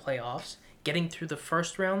making the playoffs, getting through the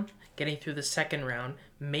first round, getting through the second round,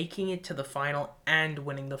 making it to the final, and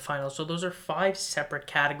winning the final. So those are 5 separate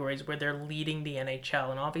categories where they're leading the NHL.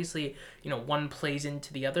 And obviously, one plays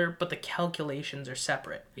into the other, but the calculations are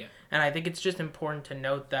separate. Yeah. And I think it's just important to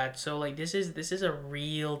note that. So like this is a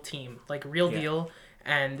real team, like real deal.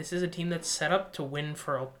 And this is a team that's set up to win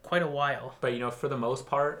for quite a while. But, for the most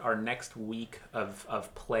part, our next week of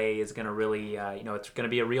play is going to really, it's going to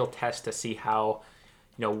be a real test to see how,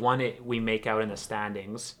 one, we make out in the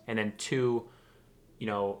standings. And then two,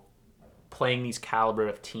 playing these caliber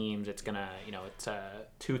of teams, it's going to, it's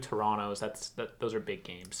 2 Torontos. Those are big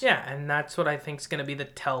games. Yeah, and that's what I think is going to be the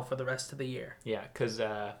tell for the rest of the year. Yeah, because,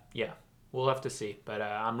 we'll have to see. But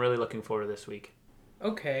I'm really looking forward to this week.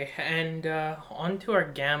 Okay, and on to our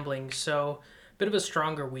gambling. So, a bit of a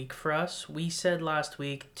stronger week for us. We said last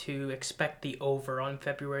week to expect the over on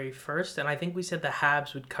February 1st, and I think we said the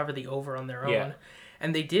Habs would cover the over on their own.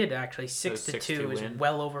 And they did, actually. 6-2 is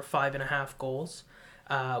well over 5.5 goals.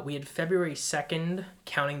 We had February 2nd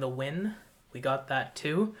counting the win. We got that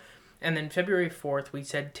too. And then February 4th, we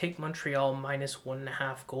said take Montreal minus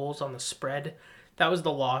 1.5 goals on the spread. That was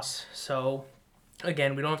the loss, so...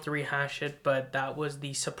 Again, we don't have to rehash it, but that was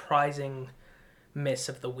the surprising miss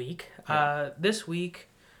of the week. This week,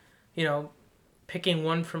 picking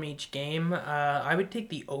one from each game, I would take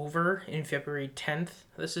the over in February 10th.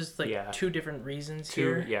 This is 2 different reasons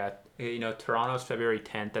here. Yeah, Toronto's February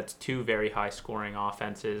 10th. That's 2 very high-scoring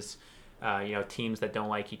offenses, teams that don't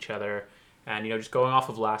like each other. And, just going off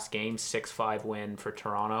of last game, 6-5 win for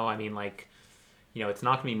Toronto. I mean, it's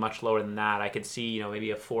not going to be much lower than that. I could see,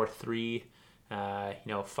 maybe a 4-3.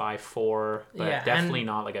 5-4, but definitely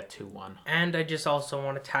not like a 2-1. And I just also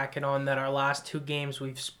want to tack it on that our last 2 games,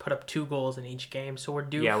 we've put up 2 goals in each game, so we're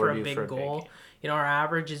due for a big goal. Our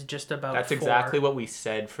average is just about 4. That's exactly what we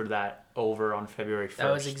said for that over on February 1st.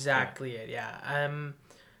 That was exactly it, yeah.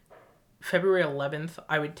 February 11th,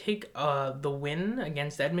 I would take the win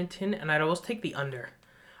against Edmonton, and I'd almost take the under.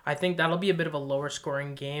 I think that'll be a bit of a lower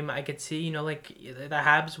scoring game. I could see, the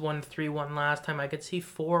Habs won 3-1 last time. I could see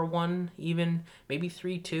 4-1 even, maybe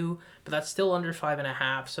 3-2, but that's still under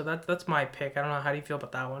 5.5. So that's my pick. I don't know. How do you feel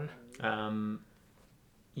about that one?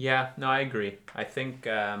 I agree. I think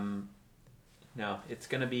it's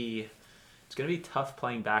gonna be tough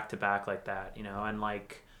playing back to back like that, and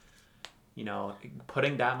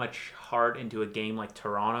putting that much heart into a game like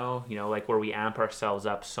Toronto, where we amp ourselves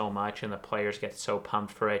up so much and the players get so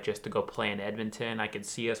pumped for it just to go play in Edmonton. I could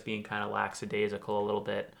see us being kind of lackadaisical a little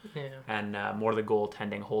bit, and more the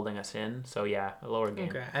goaltending holding us in. So a lower game.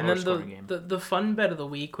 Okay, and then the fun bet of the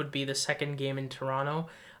week would be the second game in Toronto.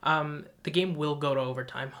 The game will go to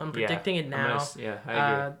overtime. I'm predicting it now.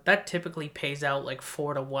 I agree. That typically pays out like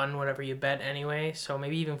 4-1 whatever you bet anyway, so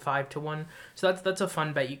maybe even 5-1. So that's a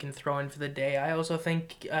fun bet you can throw in for the day. I also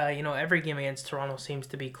think every game against Toronto seems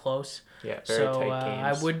to be close. Yeah, very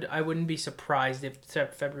tight games. I wouldn't be surprised if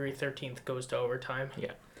February 13th goes to overtime.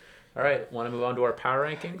 Yeah. All right, want to move on to our power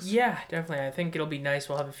rankings? Yeah, definitely. I think it'll be nice.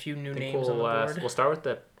 We'll have a few new names on the board. We'll start with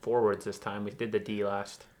the forwards this time. We did the D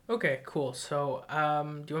last. Okay, cool. So, do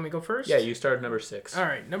you want me to go first? Yeah, you started number 6. All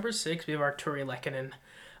right, number 6, we have Artturi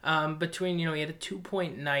Lehkonen. Between, he had a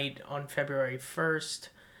 2-point night on February 1st.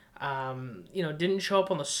 Didn't show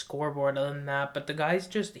up on the scoreboard other than that, but the guy's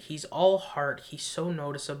he's all heart. He's so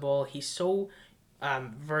noticeable. He's so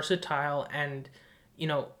versatile, and,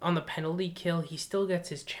 on the penalty kill, he still gets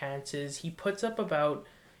his chances. He puts up about,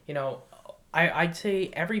 I'd say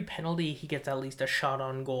every penalty he gets at least a shot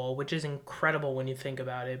on goal, which is incredible when you think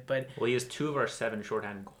about it. But he has 2 of our 7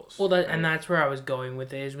 shorthanded goals. Well, and that's where I was going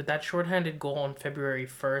with it. Is with that shorthanded goal on February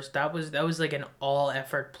 1st. That was like an all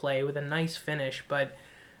effort play with a nice finish, but.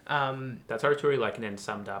 That's Artturi Lehkonen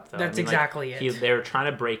summed up, though. That's exactly it. They were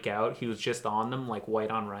trying to break out. He was just on them like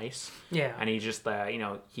white on rice. Yeah. And he just,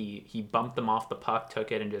 he bumped them off the puck,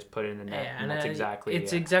 took it, and just put it in the net. Yeah, and that's exactly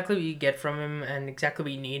It's exactly what you get from him and exactly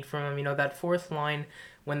what you need from him. That fourth line,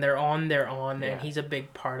 when they're on, and he's a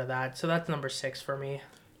big part of that. So that's number 6 for me.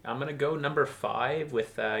 I'm going to go number 5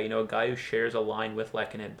 with, a guy who shares a line with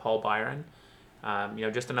Lehkonen, Paul Byron.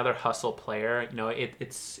 Just another hustle player. It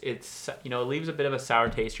leaves a bit of a sour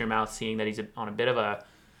taste in your mouth seeing that he's on a bit of a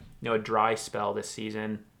dry spell this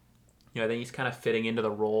season. I think he's kind of fitting into the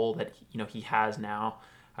role that he has now.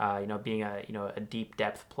 Being a deep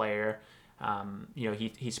depth player.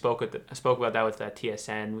 He spoke about that with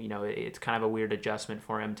TSN. It's kind of a weird adjustment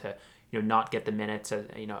for him to not get the minutes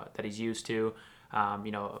that he's used to. A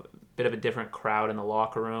bit of a different crowd in the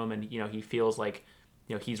locker room, and he feels like.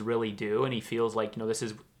 He's really due, and he feels like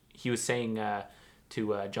he was saying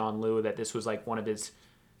to John Liu that this was like one of his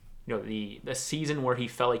the season where he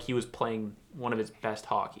felt like he was playing one of his best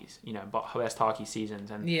hockeys, best hockey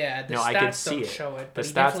seasons, and Yeah, the I could stats see don't it. show it, The but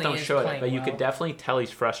he stats definitely don't is show it, playing but you well. could definitely tell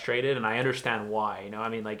he's frustrated, and I understand why. I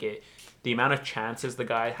mean, like the amount of chances the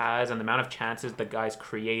guy has and the amount of chances the guy's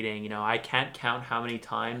creating. I can't count how many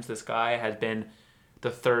times this guy has been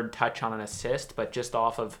the third touch on an assist, but just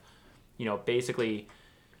off of, basically,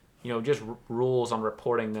 just rules on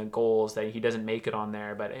reporting the goals that he doesn't make it on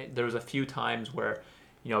there. But there's a few times where,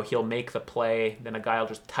 he'll make the play, then a guy will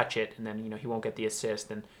just touch it, and then, he won't get the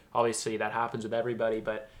assist. And obviously that happens with everybody,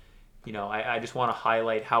 but, I just want to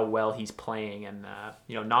highlight how well he's playing, and,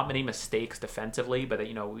 not many mistakes defensively, but,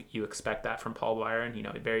 you expect that from Paul Byron,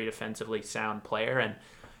 a very defensively sound player. And,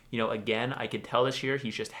 again, I could tell this year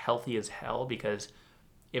he's just healthy as hell, because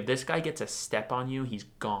if this guy gets a step on you, he's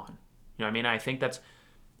gone. You know what I mean? I think that's,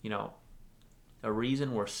 a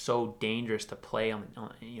reason we're so dangerous to play on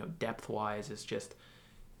depth-wise is just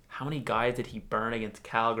how many guys did he burn against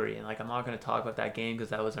Calgary? And, I'm not going to talk about that game because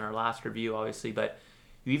that was in our last review, obviously, but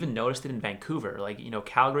you even noticed it in Vancouver.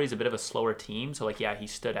 Calgary's a bit of a slower team, so, he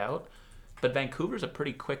stood out. But Vancouver's a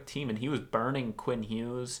pretty quick team, and he was burning Quinn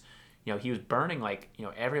Hughes. He was burning,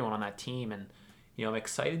 everyone on that team. And, I'm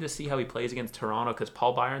excited to see how he plays against Toronto, because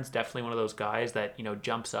Paul Byron's definitely one of those guys that,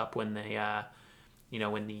 jumps up when they,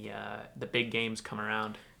 when the big games come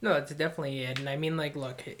around. No, it's definitely it. And I mean,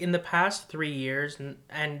 look, in the past 3 years,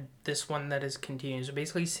 and this one that is continuing, so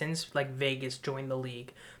basically since, Vegas joined the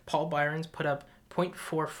league, Paul Byron's put up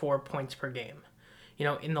 0.44 points per game.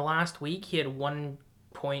 In the last week, he had 1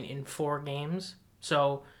 point in 4 games.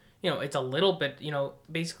 So, it's a little bit,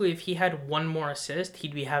 basically if he had one more assist,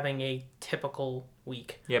 he'd be having a typical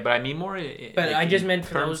week. Yeah, but I mean more. But I just meant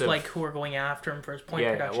for those who are going after him for his point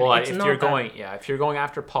production. Well, if you're going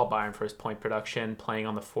after Paul Byron for his point production, playing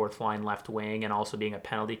on the fourth line left wing, and also being a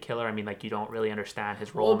penalty killer, I mean, you don't really understand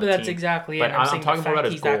his role. Well, but that's exactly it. But I'm talking more about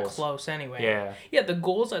his goals. He's that close anyway. Yeah. Yeah, the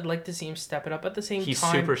goals, I'd like to see him step it up. At the same time, he's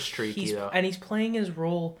super streaky though, and he's playing his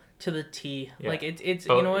role to the T. Yeah. It's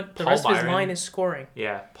but you know what, the Paul rest Byron, of his line is scoring.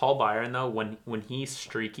 Yeah, Paul Byron though, when he's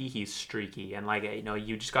streaky, and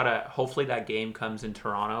you just gotta, hopefully that game comes in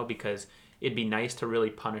Toronto, because it'd be nice to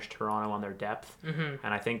really punish Toronto on their depth. Mm-hmm.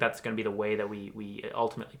 And I think that's going to be the way that we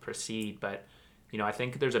ultimately proceed. But I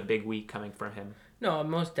think there's a big week coming from him. No,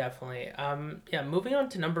 most definitely. Moving on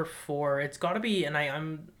to number 4, it's got to be, and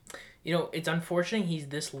I'm it's unfortunate he's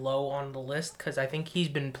this low on the list, because I think he's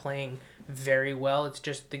been playing very well. It's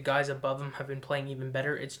just the guys above him have been playing even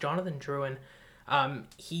better. It's Jonathan Drouin.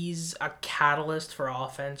 He's a catalyst for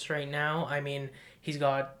offense right now. I mean, he's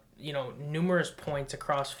got, numerous points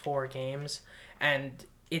across 4 games, and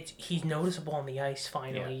he's noticeable on the ice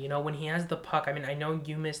finally. Yeah. When he has the puck, I mean, I know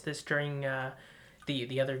you missed this during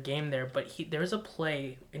the other game there, but there's a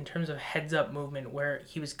play in terms of heads-up movement where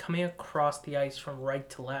he was coming across the ice from right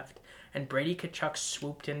to left, and Brady Tkachuk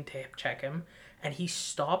swooped in to check him, and he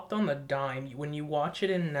stopped on the dime. When you watch it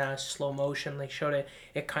in slow motion, they showed it,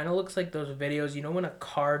 it kind of looks like those videos, when a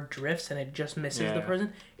car drifts and it just misses the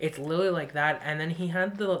person? It's literally like that, and then he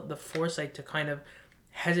had the foresight to kind of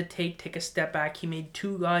hesitate, take a step back. He made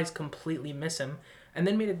 2 guys completely miss him, and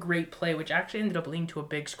then made a great play, which actually ended up leading to a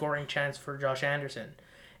big scoring chance for Josh Anderson.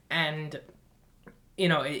 And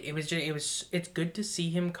it's good to see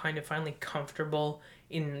him kind of finally comfortable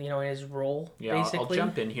in his role. Yeah, basically. I'll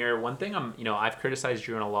jump in here. One thing I've criticized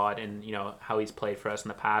Drouin a lot, and how he's played for us in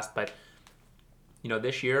the past, but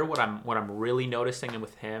this year what I'm really noticing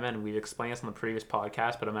with him, and we've explained this on the previous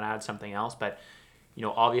podcast, but I'm gonna add something else. But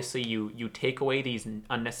obviously you take away these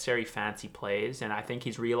unnecessary fancy plays, and I think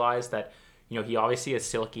he's realized that he obviously has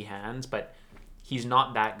silky hands, but he's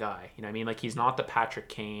not that guy. I mean, he's not the Patrick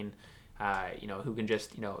Kane, who can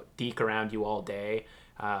just deke around you all day.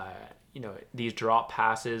 These drop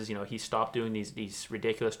passes, he stopped doing these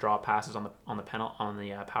ridiculous drop passes on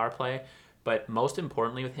the power play. But most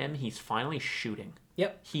importantly with him, he's finally shooting.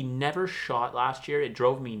 Yep. He never shot last year. It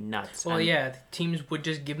drove me nuts. Well, the teams would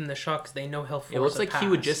just give him the shot because they know he'll force it looks like pass. He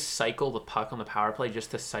would just cycle the puck on the power play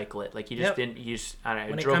just to cycle it. He just didn't. I don't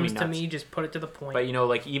know. It drove me nuts. When it comes to me, just put it to the point. But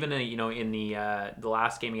even in the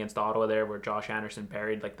last game against Ottawa there, where Josh Anderson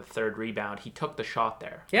buried the third rebound, he took the shot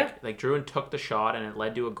there. Yeah. Drouin took the shot and it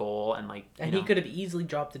led to a goal, and he could have easily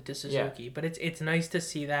dropped it to Suzuki. But it's nice to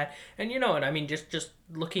see that. And what I mean, just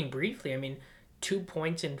looking briefly, I mean, 2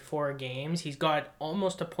 points in 4 games. He's got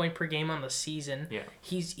almost a point per game on the season. Yeah.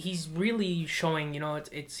 He's really showing,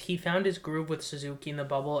 it's he found his groove with Suzuki in the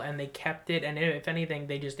bubble, and they kept it, and if anything,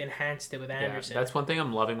 they just enhanced it with Anderson. That's one thing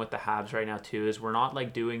I'm loving with the Habs right now too, is we're not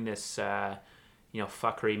doing this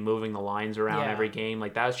fuckery, moving the lines around Yeah. every game.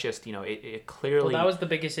 Like, that's just, it clearly... Well, that was the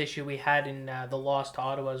biggest issue we had in the loss to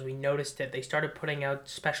Ottawa. As we noticed it, they started putting out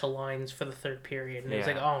special lines for the third period, and it was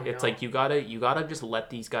like, oh no. It's like you gotta just let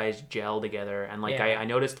these guys gel together. And like Yeah. I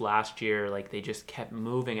noticed last year, like they just kept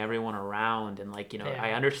moving everyone around. And like Yeah.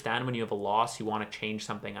 I understand when you have a loss, you want to change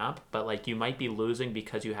something up, but like you might be losing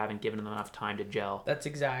because you haven't given them enough time to gel. That's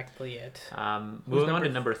exactly it. Moving on to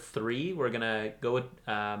number 3, we're gonna go with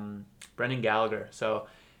Brendan Gallagher. So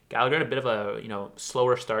Gallagher had a bit of a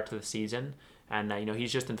slower start to the season, and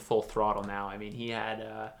he's just in full throttle now. I mean, he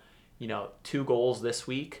had 2 goals this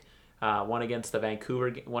week. One against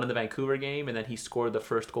one in the Vancouver game, and then he scored the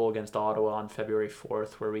first goal against Ottawa on February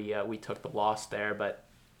 4th, where we took the loss there. But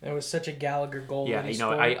It was such a Gallagher goal. yeah, that he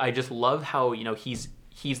scored. I just love how he's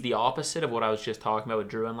the opposite of what I was just talking about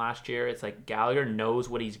with Drouin last year. It's like Gallagher knows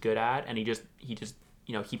what he's good at, and he just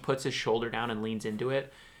he puts his shoulder down and leans into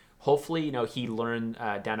it. Hopefully,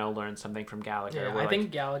 Dano learned something from Gallagher. Yeah, I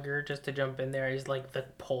think Gallagher, just to jump in there, is like the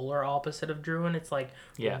polar opposite of Drouin. It's like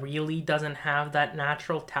Yeah. really doesn't have that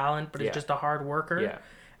natural talent, but Yeah. is just a hard worker. Yeah,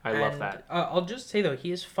 I love that. I'll just say though,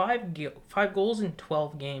 he has 5 goals in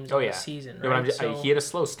 12 games Oh in yeah, the season. No, Right? he had a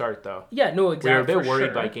slow start though. Yeah, no, exactly. We were a bit worried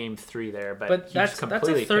sure. by game 3 there, but But he that's just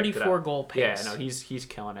completely a picked it 34 up. goal Yeah, pace. no, he's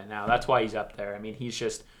killing it now. That's why he's up there. I mean, he's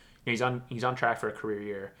just he's on track for a career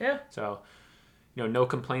year. Yeah. So, no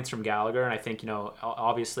complaints from Gallagher, and I think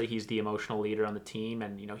obviously he's the emotional leader on the team,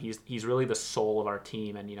 and he's really the soul of our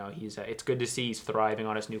team, and he's it's good to see he's thriving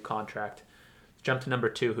on his new contract. Jump to number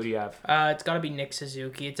 2. Who do you have? It's got to be Nick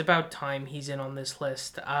Suzuki. It's about time he's in on this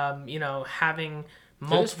list. Having Is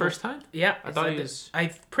multiple. it his first time? Yeah, I thought he was.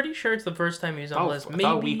 I'm pretty sure it's the first time he was on the list. I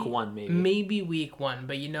thought week 1 maybe. Maybe week 1,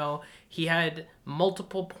 but he had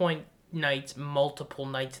multiple multiple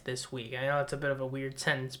nights this week. I know it's a bit of a weird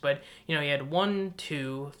sentence, but he had 1,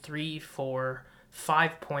 2, 3, 4,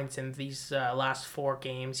 5 points in these last 4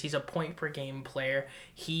 games. He's a point per game player.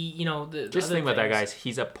 Just think about that, guys.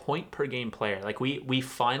 He's a point per game player. Like we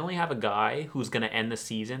finally have a guy who's gonna end the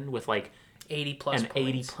season with like 80 plus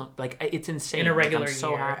points. Like it's insane. In a regular I'm so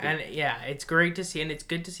year. happy. And yeah, it's great to see, and it's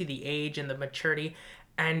good to see the age and the maturity,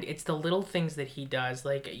 and it's the little things that he does.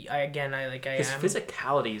 Like his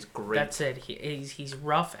physicality is great. That's it. He's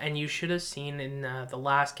rough, and you should have seen in the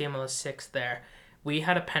last game on the 6th there, we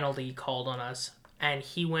had a penalty called on us, and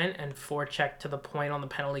he went and forechecked to the point on the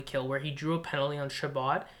penalty kill where he drew a penalty on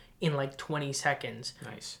Shabbat in like 20 seconds.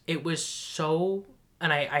 Nice. It was so,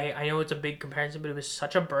 and I know it's a big comparison, but it was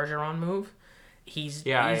such a Bergeron move. He's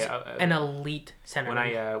an elite center. When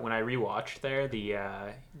I rewatched there,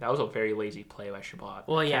 that was a very lazy play by Shabbat.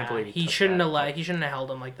 Well, yeah, he shouldn't have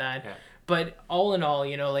held him like that. Yeah. But all in all,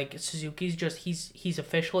 like Suzuki's just he's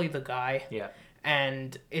officially the guy. Yeah.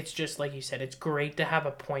 And it's just like you said, it's great to have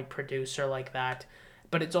a point producer like that.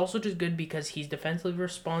 But it's also just good because he's defensively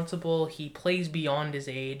responsible. He plays beyond his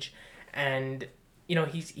age, and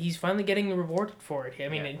he's finally getting rewarded for it. I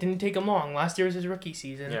mean, It didn't take him long. Last year was his rookie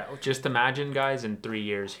season. Yeah, just imagine, guys, in 3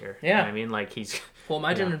 years here. Yeah. You know what I mean, like he's. Well,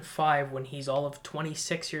 imagine in 5 when he's all of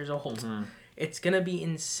 26 years old. Mm-hmm. It's gonna be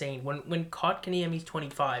insane. When Kotkaniemi's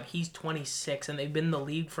 25, he's 26, and they've been in the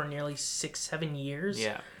league for nearly 6-7 years.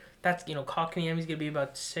 Yeah. That's Kotkaniemi's gonna be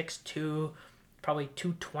about 6'2", probably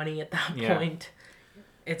 220 at that Yeah. point.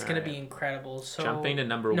 It's gonna be incredible. So jumping to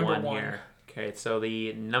number one here. Okay, so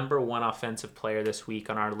the number 1 offensive player this week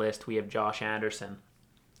on our list, we have Josh Anderson.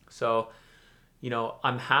 So,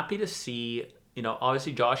 I'm happy to see,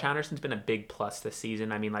 obviously Josh Anderson's been a big plus this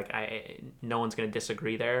season. I mean, like, no one's going to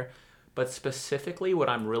disagree there. But specifically what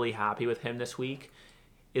I'm really happy with him this week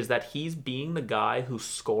is that he's being the guy who's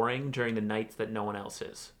scoring during the nights that no one else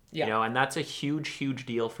is. Yeah. And that's a huge, huge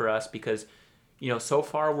deal for us because, so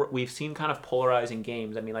far we've seen kind of polarizing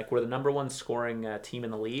games. I mean, like, we're the number 1 scoring team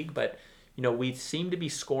in the league, but we seem to be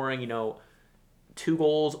scoring, 2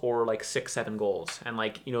 goals or like 6-7 goals. And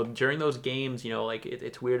like, during those games, like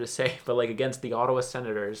it's weird to say, but like against the Ottawa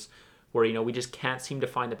Senators where, we just can't seem to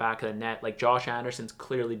find the back of the net, like Josh Anderson's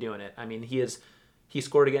clearly doing it. I mean, he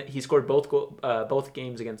scored both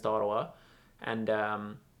games against Ottawa, and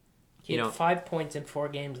he had 5 points in 4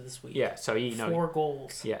 games this week. Yeah, so 4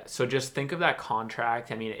 goals. Yeah, so just think of that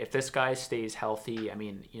contract. I mean, if this guy stays healthy, I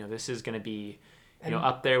mean, this is going to be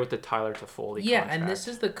up there with the Tyler Toffoli contract. And this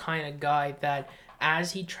is the kind of guy that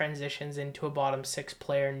as he transitions into a bottom 6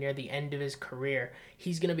 player near the end of his career,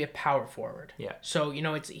 he's going to be a power forward. Yeah. So,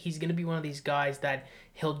 he's going to be one of these guys that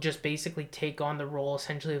he'll just basically take on the role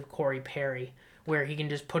essentially of Corey Perry, where he can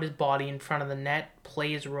just put his body in front of the net,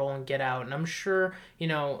 play his role, and get out. And I'm sure,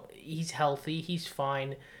 he's healthy, he's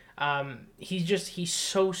fine. He's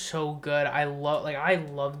so good. I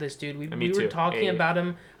love this dude. We Me were too. talking Yeah. about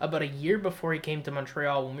him about a year before he came to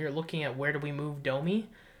Montreal when we were looking at where do we move Domi.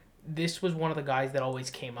 This was one of the guys that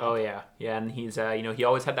always came up. Oh yeah, yeah, and he's he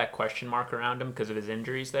always had that question mark around him because of his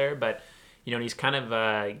injuries there, but he's kind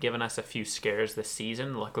of given us a few scares this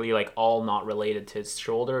season. Luckily, like all not related to his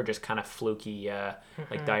shoulder, just kind of fluky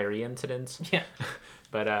like diarrhea incidents. Yeah.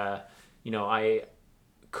 But I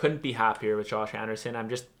couldn't be happier with Josh Anderson. I'm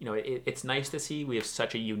just it's nice to see we have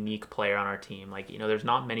such a unique player on our team. Like there's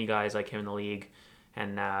not many guys like him in the league,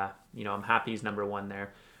 and I'm happy he's number one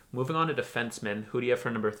there. Moving on to defensemen, who do you have for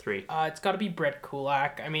number 3? It's got to be Brett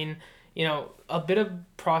Kulak. I mean, a bit of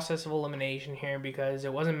process of elimination here because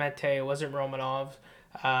it wasn't Mete, it wasn't Romanov.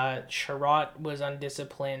 Sherratt was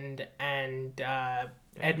undisciplined, and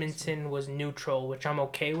Edmondson was neutral, which I'm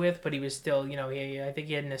okay with, but he was still, I think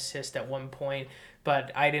he had an assist at one point,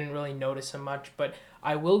 but I didn't really notice him much. But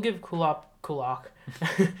I will give Kulak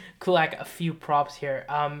a few props here.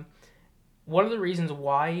 One of the reasons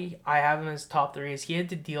why I have him as top 3 is he had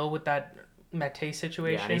to deal with that Mete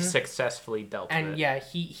situation. Yeah, and he successfully dealt with it. And yeah,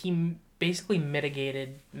 he basically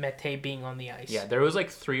mitigated Mete being on the ice. Yeah, there was like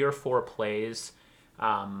 3 or 4 plays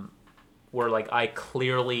where like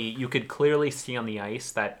you could clearly see on the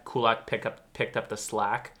ice that Kulak picked up the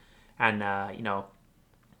slack and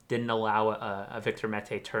didn't allow a Victor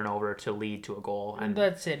Mete turnover to lead to a goal. And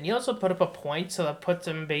that's it. And he also put up a point, so that puts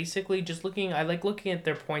him basically I like looking at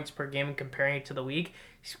their points per game and comparing it to the week.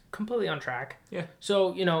 He's completely on track. Yeah.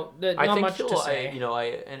 So, not much to say.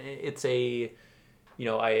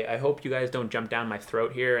 I hope you guys don't jump down my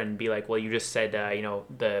throat here and be like, well, you just said,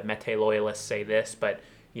 the Mete loyalists say this, but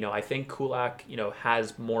I think Kulak,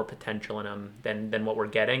 has more potential in him than what we're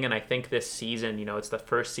getting. And I think this season, it's the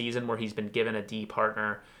first season where he's been given a D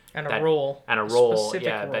partner. And a role. Yeah. Role.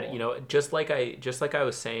 But, just like I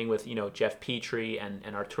was saying with, Jeff Petrie and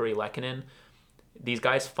Arturi Lehkonen, these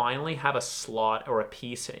guys finally have a slot or a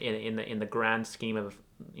piece in the grand scheme of,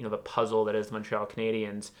 the puzzle that is the Montreal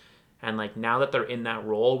Canadiens. And like now that they're in that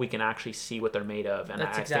role, we can actually see what they're made of. And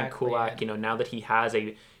I think Kulak, now that he has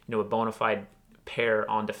a bona fide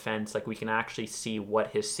pair on defense, like we can actually see what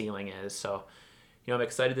his ceiling is. So, I'm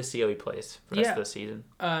excited to see how he plays for the rest of the season.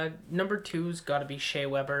 Number 2's got to be Shea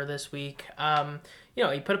Weber this week.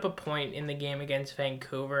 He put up a point in the game against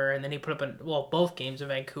Vancouver, and then he put up both games of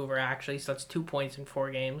Vancouver actually. So that's 2 points in 4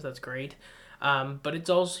 games. That's great. But it's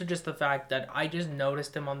also just the fact that I just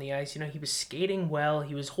noticed him on the ice. He was skating well.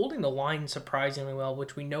 He was holding the line surprisingly well,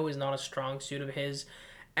 which we know is not a strong suit of his.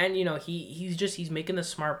 And, he's making the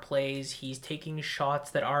smart plays. He's taking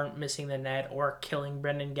shots that aren't missing the net or killing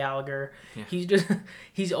Brendan Gallagher. Yeah.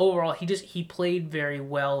 He played very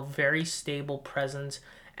well, very stable presence.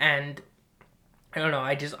 And I don't know,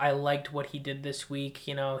 I liked what he did this week.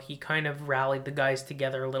 He kind of rallied the guys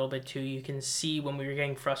together a little bit too. You can see when we were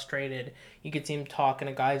getting frustrated, you could see him talking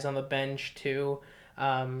to guys on the bench too.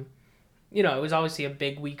 It was obviously a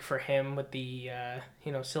big week for him with the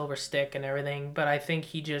silver stick and everything, but I think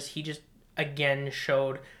he just again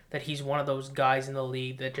showed that he's one of those guys in the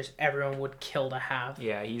league that just everyone would kill to have.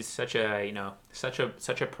 Yeah, he's such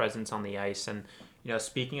a presence on the ice. And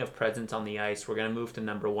speaking of presence on the ice, we're gonna move to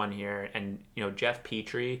number 1 here, and Jeff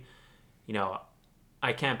Petrie,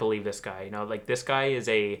 I can't believe this guy. This guy is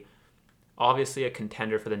obviously a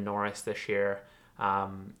contender for the Norris this year.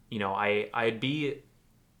 I'd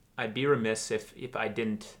be remiss if I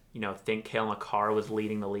didn't, think Cale Makar was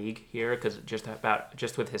leading the league here because just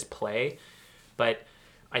with his play. But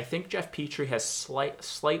I think Jeff Petrie has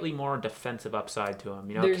slightly more defensive upside to him.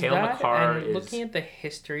 Cale Makar is looking at the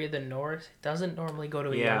history of the North. It doesn't normally go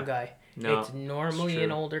to a young guy. No, it's normally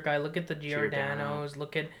an older guy. Look at the Giordano's.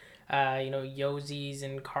 Look at Yozis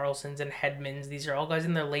and Carlsons and Hedmans. These are all guys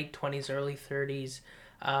in their late 20s, early 30s.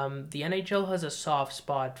 The NHL has a soft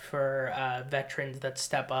spot for veterans that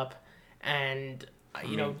step up, and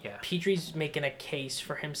Petrie's making a case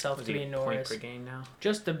for himself to be a Norris. Point per game now?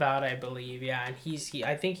 Just about, I believe, yeah. And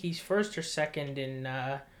I think he's first or second in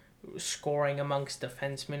scoring amongst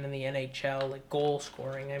defensemen in the NHL, like goal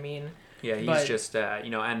scoring. I mean, yeah, he's just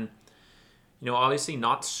and. Obviously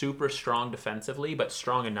not super strong defensively, but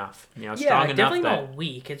strong enough. Strong enough definitely not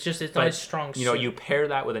weak. It's not a strong. You pair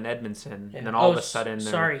that with an Edmondson, and then all of a sudden.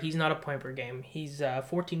 Sorry, he's not a point per game. He's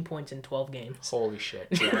 14 points in 12 games. Holy shit!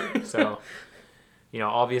 Yeah. So,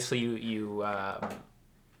 obviously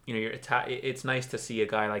it's nice to see a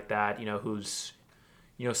guy like that. Who's,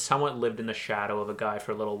 somewhat lived in the shadow of a guy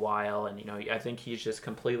for a little while, and I think he's just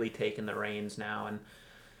completely taken the reins now, and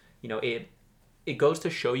it goes to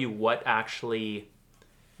show you what actually,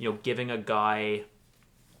 giving a guy,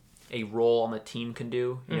 a role on the team can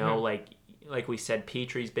do. You know, like we said,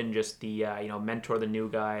 Petry's been just the mentor the new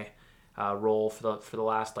guy role for the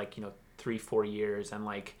last 3-4 years, and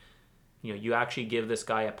you actually give this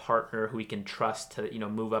guy a partner who he can trust to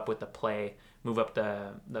move up with the play, move up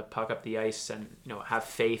the puck up the ice, and have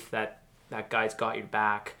faith that guy's got your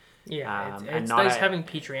back. Yeah, it's nice having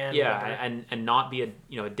Petry and not be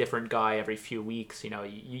a different guy every few weeks.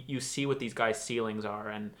 You see what these guys' ceilings are,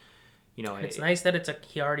 and it's nice that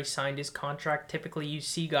he already signed his contract. Typically, you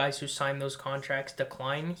see guys who sign those contracts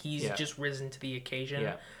decline. He's just risen to the occasion.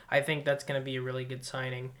 Yeah. I think that's going to be a really good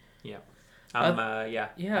signing. Yeah.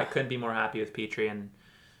 I couldn't be more happy with Petry, and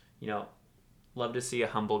love to see a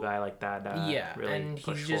humble guy like that. Really and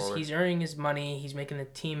push forward. He's earning his money. He's making the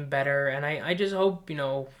team better, and I just hope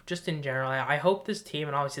just in general, I hope this team,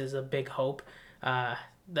 and obviously there's a big hope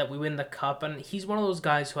that we win the cup, and he's one of those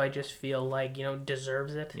guys who I just feel like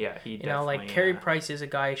deserves it. Yeah, he definitely. Carey Price is a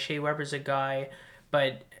guy, Shea Weber's a guy,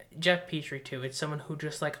 but Jeff Petry too. It's someone who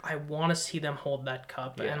just I want to see them hold that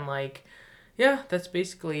cup, and that's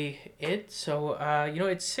basically it. So,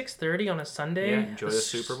 it's 6:30 on a Sunday. Yeah, enjoy the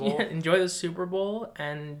Super Bowl. Yeah, enjoy the Super Bowl,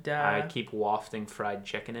 and I keep wafting fried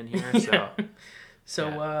chicken in here.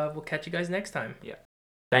 So, we'll catch you guys next time. Yeah.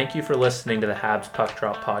 Thank you for listening to the Habs Puck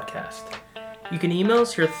Drop podcast. You can email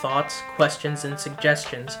us your thoughts, questions, and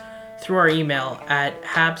suggestions through our email at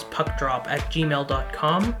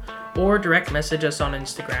habspuckdrop@gmail.com or direct message us on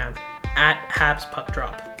Instagram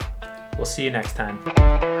 @habspuckdrop. We'll see you next time.